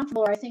me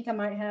uncomfortable, or I think I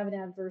might have an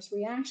adverse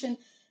reaction.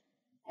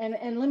 And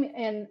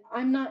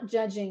I'm not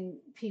judging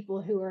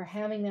people who are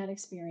having that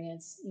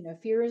experience.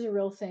 Fear is a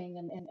real thing,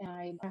 and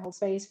I hold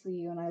space for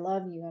you, and I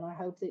love you, and I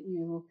hope that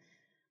you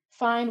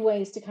find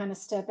ways to kind of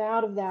step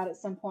out of that at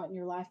some point in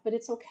your life. But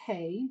it's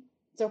okay.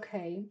 It's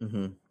okay.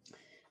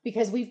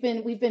 Because we've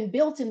been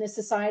built in this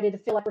society to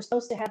feel like we're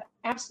supposed to have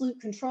absolute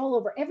control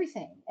over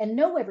everything and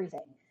know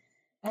everything.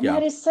 And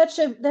that is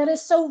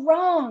so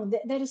wrong.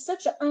 That is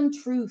such an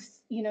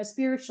untruth,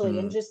 spiritually,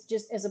 and just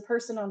as a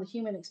person on the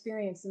human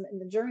experience and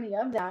the journey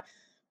of that.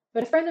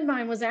 But a friend of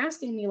mine was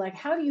asking me, like,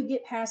 how do you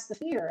get past the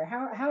fear?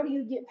 How do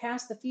you get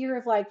past the fear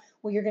of like,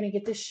 well, you're going to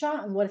get this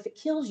shot, and what if it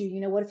kills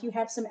you? What if you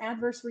have some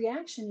adverse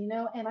reaction?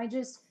 And I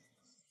just,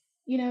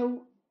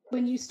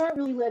 when you start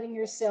really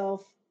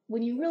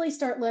when you really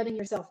start letting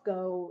yourself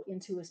go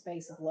into a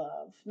space of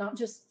love, not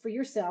just for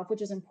yourself,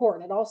 which is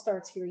important. It all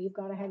starts here. You've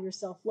got to have your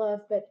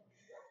self-love, but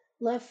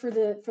love for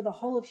the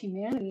whole of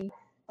humanity.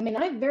 I mean,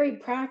 I very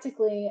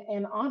practically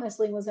and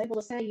honestly was able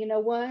to say, you know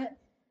what,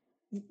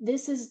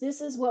 this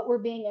is what we're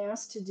being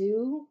asked to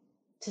do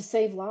to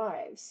save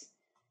lives.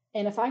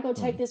 And if I go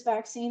take this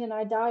vaccine and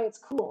I die, it's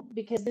cool,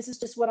 because this is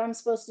just what I'm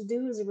supposed to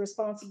do as a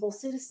responsible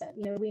citizen.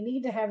 We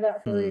need to have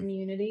that herd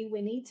immunity.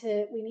 We need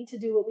to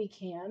do what we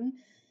can.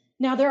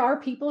 Now, there are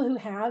people who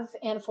have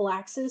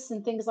anaphylaxis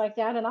and things like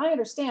that, and I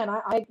understand.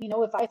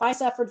 If I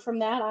suffered from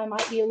that, I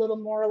might be a little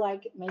more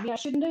like, maybe I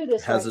shouldn't do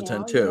this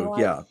hesitant right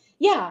now. too.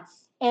 Yeah.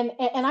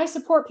 And I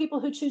support people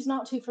who choose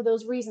not to for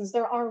those reasons.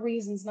 There are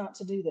reasons not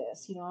to do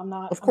this. I'm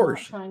not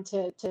trying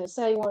to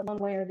say one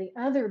way or the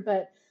other,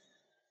 but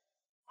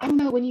I don't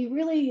know, when you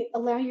really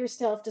allow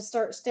yourself to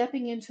start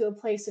stepping into a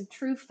place of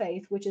true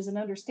faith, which is an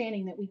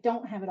understanding that we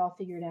don't have it all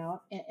figured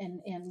out,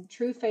 and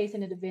true faith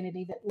in a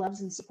divinity that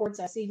loves and supports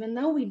us, even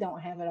though we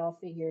don't have it all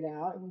figured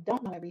out and we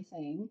don't know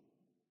everything,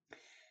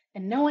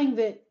 and knowing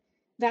that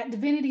that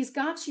divinity's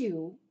got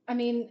you. I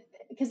mean,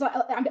 because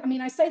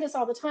I say this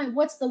all the time.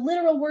 What's the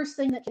literal worst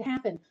thing that can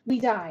happen? We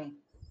die.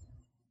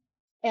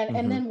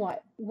 And then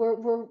what?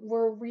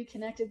 We're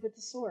reconnected with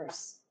the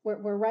source.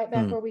 We're right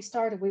back where we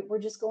started. We're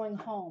just going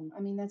home.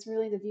 I mean, that's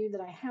really the view that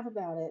I have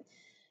about it.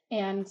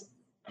 And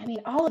I mean,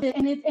 all of it,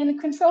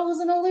 and control is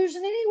an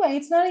illusion anyway.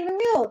 It's not even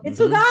real. It's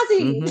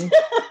Fugazi.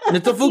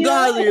 It's a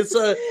Fugazi.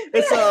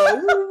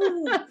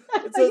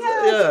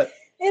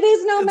 It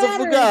is no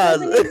matter.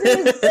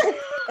 It's a Fugazi.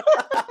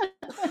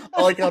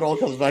 I like how it all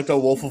comes back to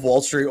Wolf of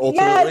Wall Street.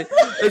 Ultimately,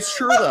 it's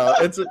true though.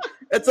 It's a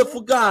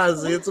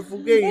Fugazi. It's a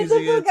Fugazi. It's a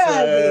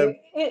Fugazi.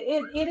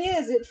 It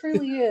is. It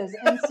truly is.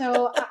 And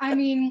so, I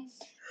mean,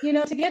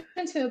 to get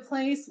into a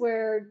place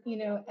where,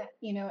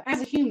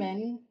 as a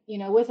human,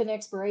 with an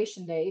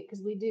expiration date,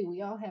 because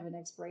we all have an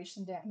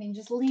expiration date. I mean,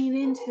 just lean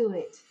into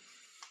it,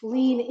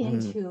 breathe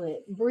into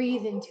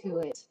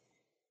it.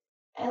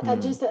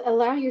 Just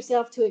allow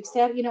yourself to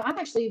accept. I've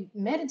actually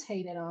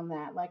meditated on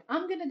that. Like,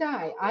 I'm going to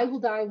die. I will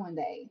die one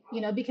day,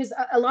 because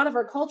a lot of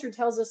our culture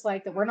tells us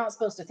like that we're not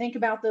supposed to think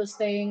about those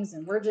things.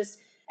 And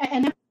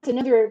and that's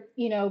another,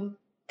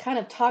 kind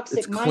of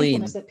toxic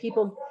mindfulness that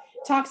people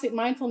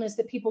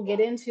get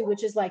into,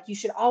 which is like, you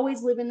should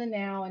always live in the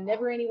now and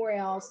never anywhere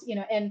else,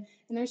 and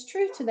there's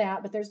truth to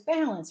that, but there's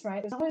balance,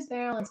 right? There's always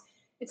balance.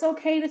 It's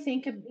okay to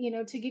think of,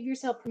 to give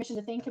yourself permission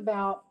to think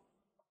about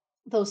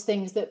those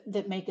things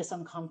that make us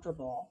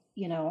uncomfortable,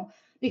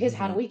 because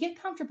how do we get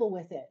comfortable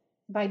with it?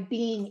 By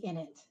being in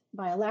it,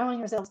 by allowing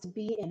ourselves to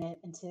be in it,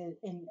 and to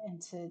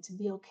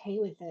be okay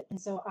with it.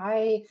 And so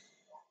I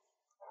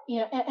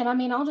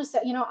mean, I'll just say,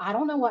 I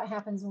don't know what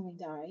happens when we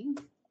die.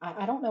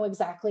 I don't know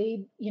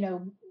exactly,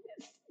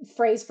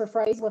 phrase for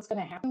phrase what's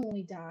going to happen when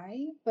we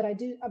die, but I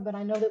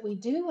know that we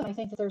do. And I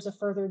think that there's a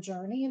further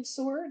journey of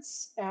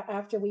sorts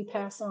after we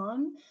pass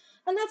on.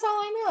 And that's all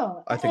I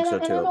know. I think so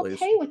too. And I'm at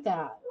least. okay with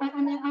that.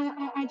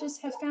 I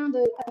just have found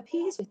a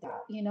peace with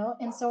that,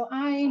 And so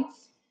I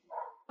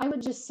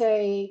would just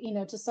say,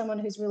 to someone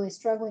who's really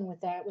struggling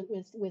with that,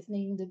 with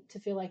needing to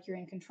feel like you're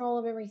in control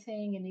of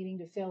everything, and needing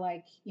to feel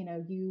like,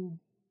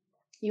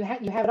 you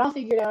have it all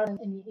figured out,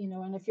 and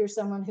if you're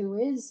someone who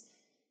is,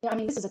 I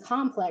mean, this is a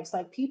complex,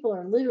 like, people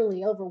are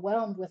literally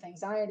overwhelmed with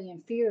anxiety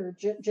and fear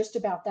just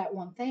about that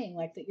one thing,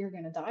 like that you're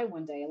going to die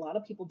one day. A lot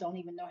of people don't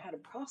even know how to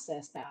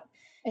process that.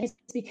 And it's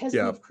because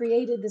we've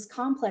created this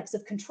complex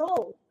of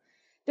control.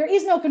 There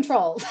is no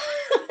control.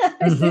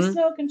 There's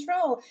no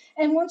control.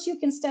 And once you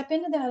can step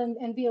into that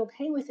and be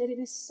okay with it, it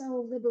is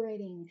so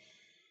liberating.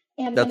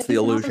 And that's the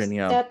illusion.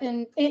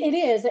 It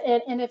is.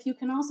 And if you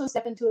can also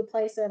step into a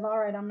place of, all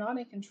right, I'm not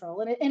in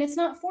control, and it's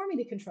not for me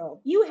to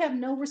control. You have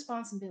no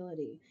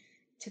responsibility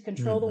to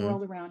control the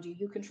world around you.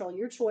 You control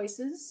your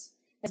choices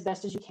as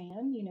best as you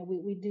can.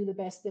 We do the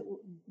best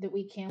that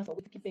we can with what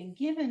we've been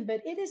given,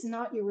 but it is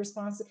not your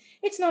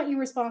it's not your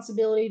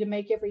responsibility to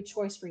make every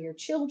choice for your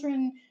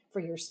children, for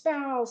your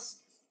spouse.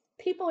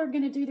 People are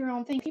going to do their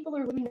own thing. People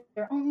are living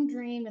their own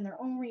dream and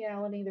their own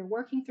reality. They're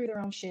working through their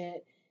own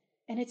shit.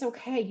 And it's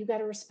okay. You got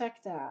to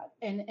respect that.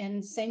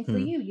 And same for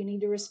you. You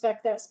need to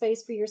respect that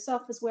space for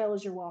yourself as well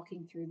as you're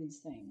walking through these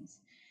things.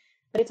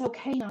 But it's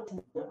okay not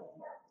to know.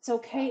 It's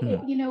okay.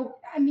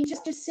 I mean,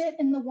 just sit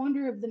in the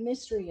wonder of the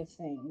mystery of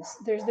things.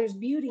 There's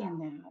beauty in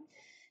that.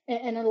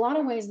 And in a lot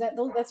of ways,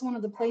 that's one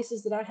of the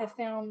places that I have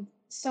found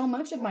so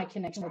much of my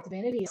connection with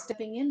divinity, is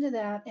stepping into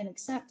that and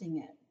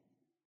accepting it.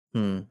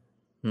 And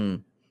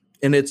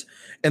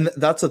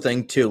that's the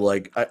thing too.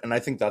 Like, I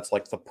think that's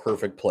like the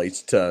perfect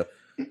place to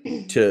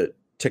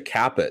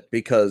cap it,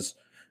 because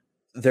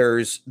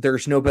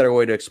there's no better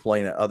way to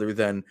explain it other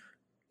than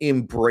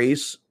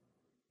embrace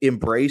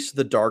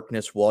the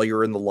darkness while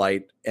you're in the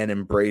light, and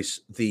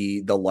embrace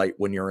the light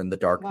when you're in the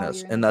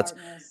darkness. And that's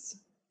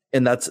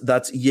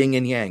yin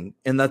and yang.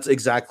 And that's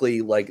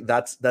exactly like,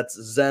 that's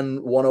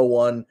Zen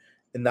 101,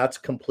 and that's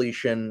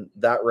completion.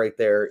 That right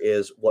there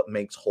is what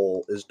makes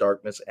whole, is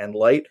darkness and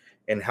light,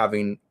 and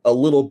having a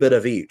little bit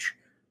of each.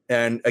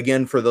 And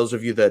again, for those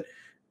of you that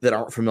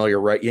aren't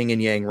familiar, right? Yin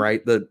and yang,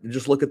 right?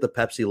 Just look at the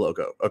Pepsi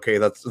logo. Okay,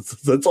 that's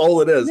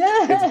all it is.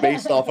 It's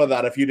based off of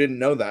that. If you didn't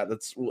know that,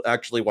 that's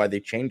actually why they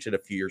changed it a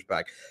few years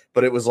back.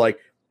 But it was like,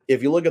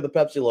 if you look at the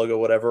Pepsi logo,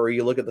 whatever, or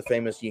you look at the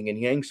famous yin and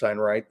yang sign,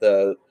 right?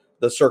 The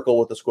circle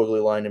with the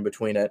squiggly line in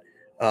between it.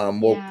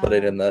 We'll put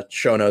it in the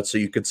show notes so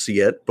you could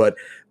see it. But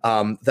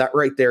that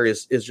right there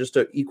is just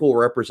an equal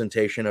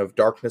representation of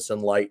darkness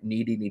and light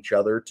needing each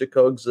other to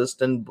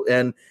coexist and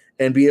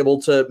be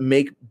able to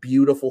make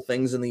beautiful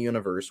things in the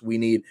universe. We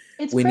need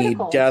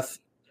death.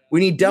 We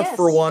need death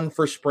for one,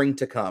 for spring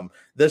to come.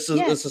 This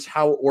is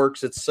how it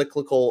works. It's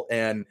cyclical,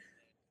 and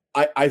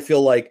I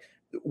feel like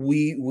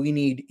we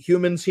need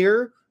humans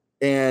here,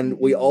 and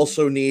we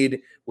also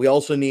need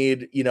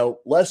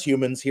less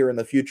humans here in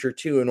the future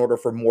too, in order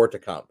for more to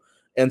come.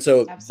 And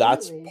so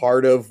that's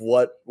part of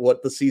what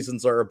the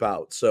seasons are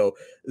about. So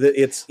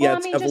it's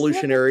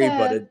evolutionary,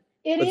 but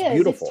it's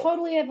beautiful. It's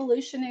totally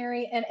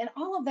evolutionary, and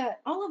all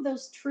of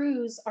those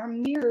truths are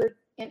mirrored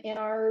in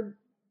our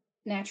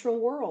natural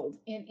world,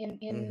 in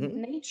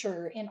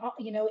nature, in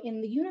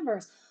in the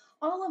universe.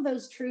 All of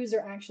those truths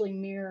are actually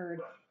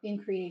mirrored in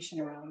creation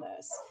around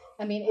us.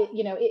 I mean,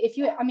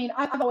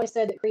 I've always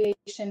said that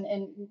creation,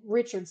 and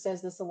Richard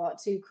says this a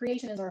lot too,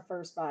 creation is our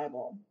first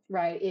Bible,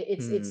 right?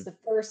 It's the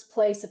first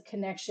place of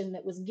connection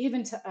that was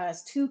given to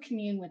us to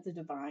commune with the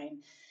divine.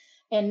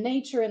 And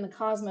nature and the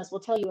cosmos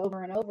will tell you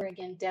over and over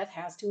again, death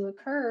has to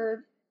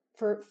occur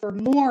for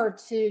more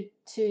to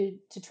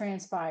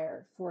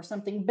transpire, for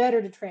something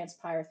better to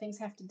transpire. Things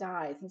have to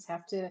die. Things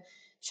have to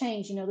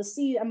change. The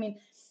seed,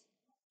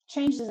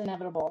 change is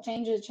inevitable.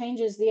 Change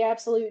is the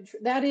absolute.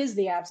 That is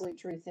the absolute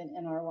truth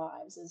in our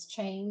lives, is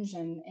change,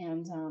 and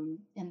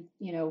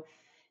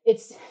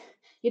it's,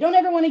 you don't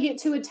ever want to get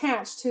too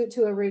attached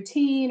to a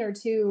routine or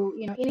to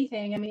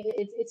anything. I mean,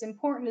 it's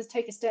important to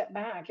take a step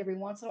back every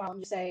once in a while and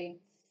just say,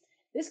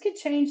 this could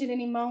change at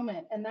any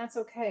moment, and that's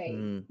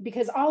okay,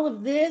 because all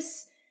of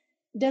this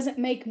doesn't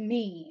make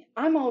me.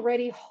 I'm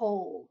already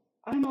whole.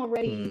 I'm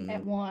already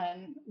at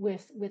one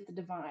with the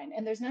divine,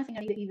 and there's nothing I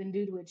need to even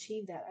do to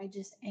achieve that. I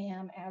just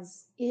am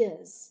as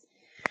is.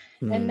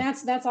 And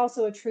that's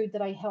also a truth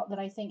that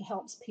I think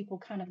helps people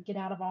kind of get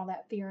out of all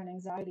that fear and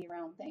anxiety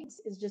around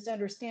things, is just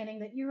understanding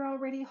that you're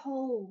already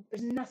whole.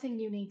 There's nothing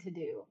you need to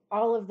do.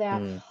 All of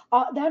that,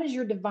 that is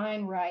your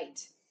divine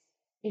right,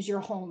 is your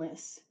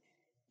wholeness.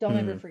 Don't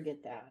ever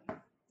forget that.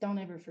 Don't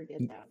ever forget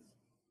that.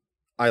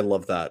 I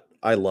love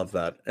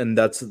that. And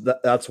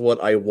that's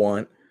what I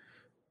want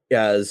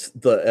as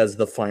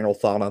the final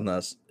thought on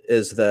this,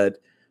 is that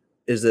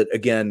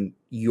again,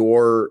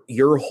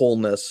 your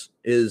wholeness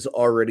is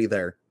already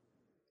there,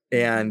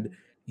 and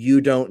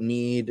you don't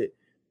need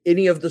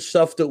any of the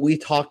stuff that we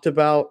talked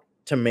about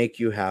to make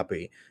you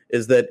happy.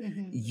 Is that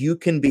you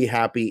can be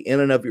happy in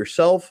and of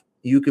yourself.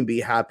 You can be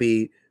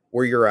happy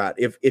where you're at.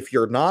 If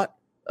you're not,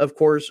 of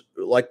course,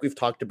 like we've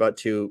talked about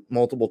too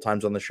multiple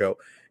times on the show,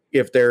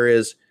 if there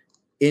is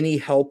any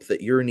help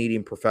that you're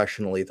needing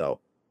professionally, though,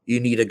 you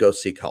need to go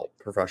seek help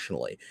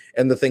professionally.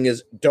 And the thing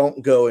is,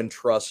 don't go and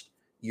trust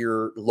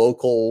your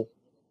local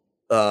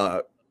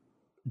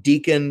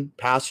deacon,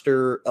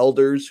 pastor,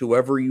 elders,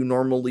 whoever you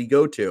normally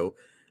go to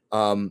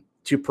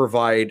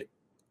provide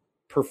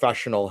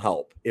professional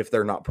help if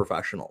they're not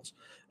professionals.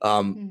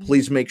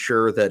 Please make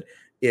sure that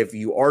if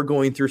you are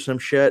going through some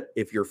shit,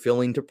 if you're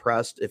feeling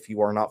depressed, if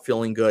you are not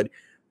feeling good,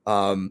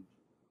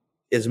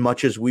 as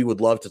much as we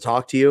would love to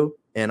talk to you,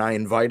 and I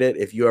invite it,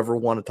 if you ever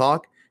want to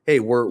talk, hey,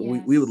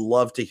 we would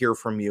love to hear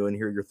from you and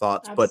hear your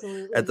thoughts.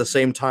 Absolutely. But at the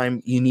same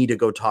time, you need to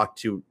go talk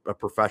to a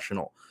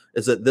professional.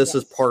 Is that this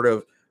is part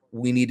of,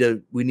 we need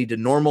to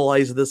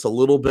normalize this a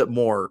little bit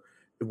more,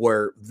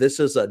 where this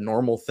is a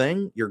normal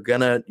thing. You're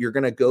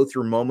gonna go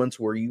through moments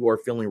where you are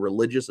feeling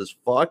religious as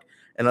fuck,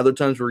 and other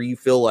times where you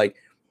feel like,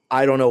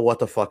 I don't know what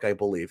the fuck I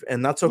believe,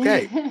 and that's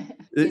okay.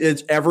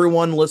 It's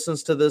everyone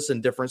listens to this in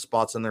different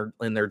spots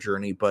in their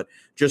journey, but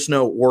just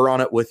know we're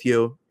on it with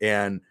you.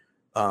 And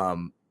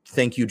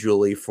thank you,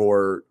 Julie,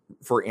 for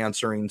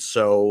answering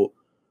so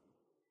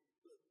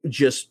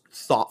just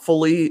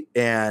thoughtfully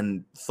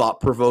and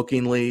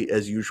thought-provokingly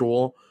as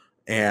usual.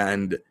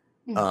 And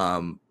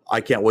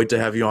I can't wait to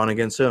have you on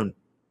again soon.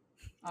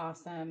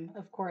 Awesome.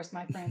 Of course,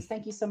 my friends.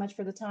 Thank you so much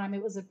for the time.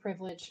 It was a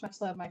privilege.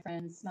 Much love, my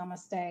friends.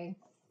 Namaste.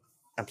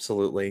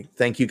 Absolutely.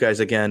 Thank you guys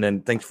again.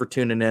 And thanks for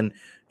tuning in.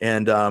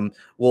 And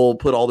we'll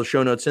put all the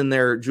show notes in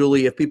there.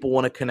 Julie, if people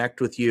want to connect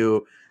with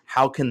you,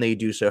 how can they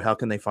do so? How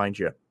can they find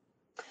you?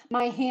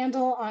 My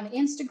handle on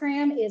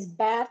Instagram is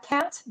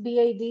Badcat,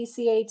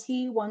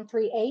 BADCAT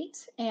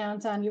 138.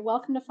 And you're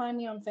welcome to find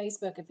me on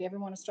Facebook if you ever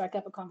want to strike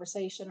up a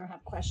conversation or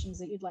have questions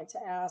that you'd like to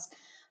ask.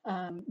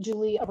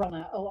 Julie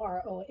Orona,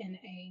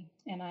 ORONA.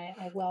 And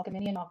I welcome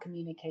any and all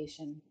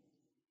communication.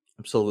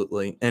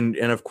 Absolutely. And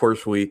of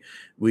course we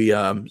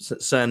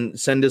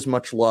send as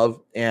much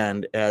love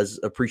and as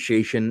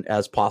appreciation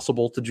as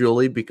possible to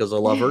Julie, because I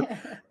love her.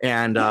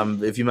 And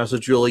if you mess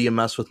with Julie, you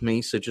mess with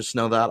me. So just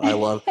know that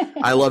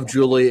I love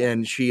Julie,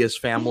 and she is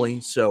family.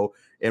 So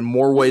in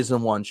more ways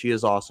than one, she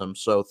is awesome.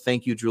 So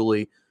thank you,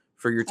 Julie,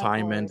 for your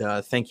time. And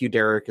thank you,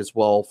 Derek, as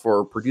well,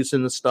 for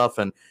producing this stuff.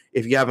 And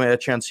if you haven't had a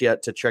chance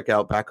yet to check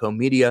out Back Home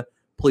Media,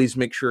 please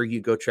make sure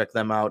you go check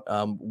them out.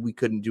 We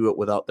couldn't do it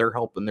without their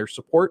help and their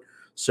support.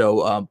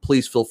 So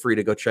please feel free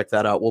to go check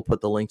that out. We'll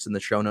put the links in the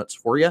show notes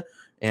for you,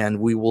 and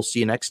we will see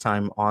you next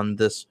time on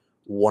this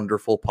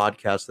wonderful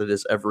podcast that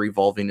is ever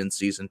evolving in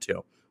season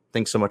 2.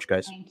 Thanks so much,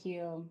 guys. Thank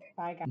you.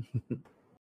 Bye, guys.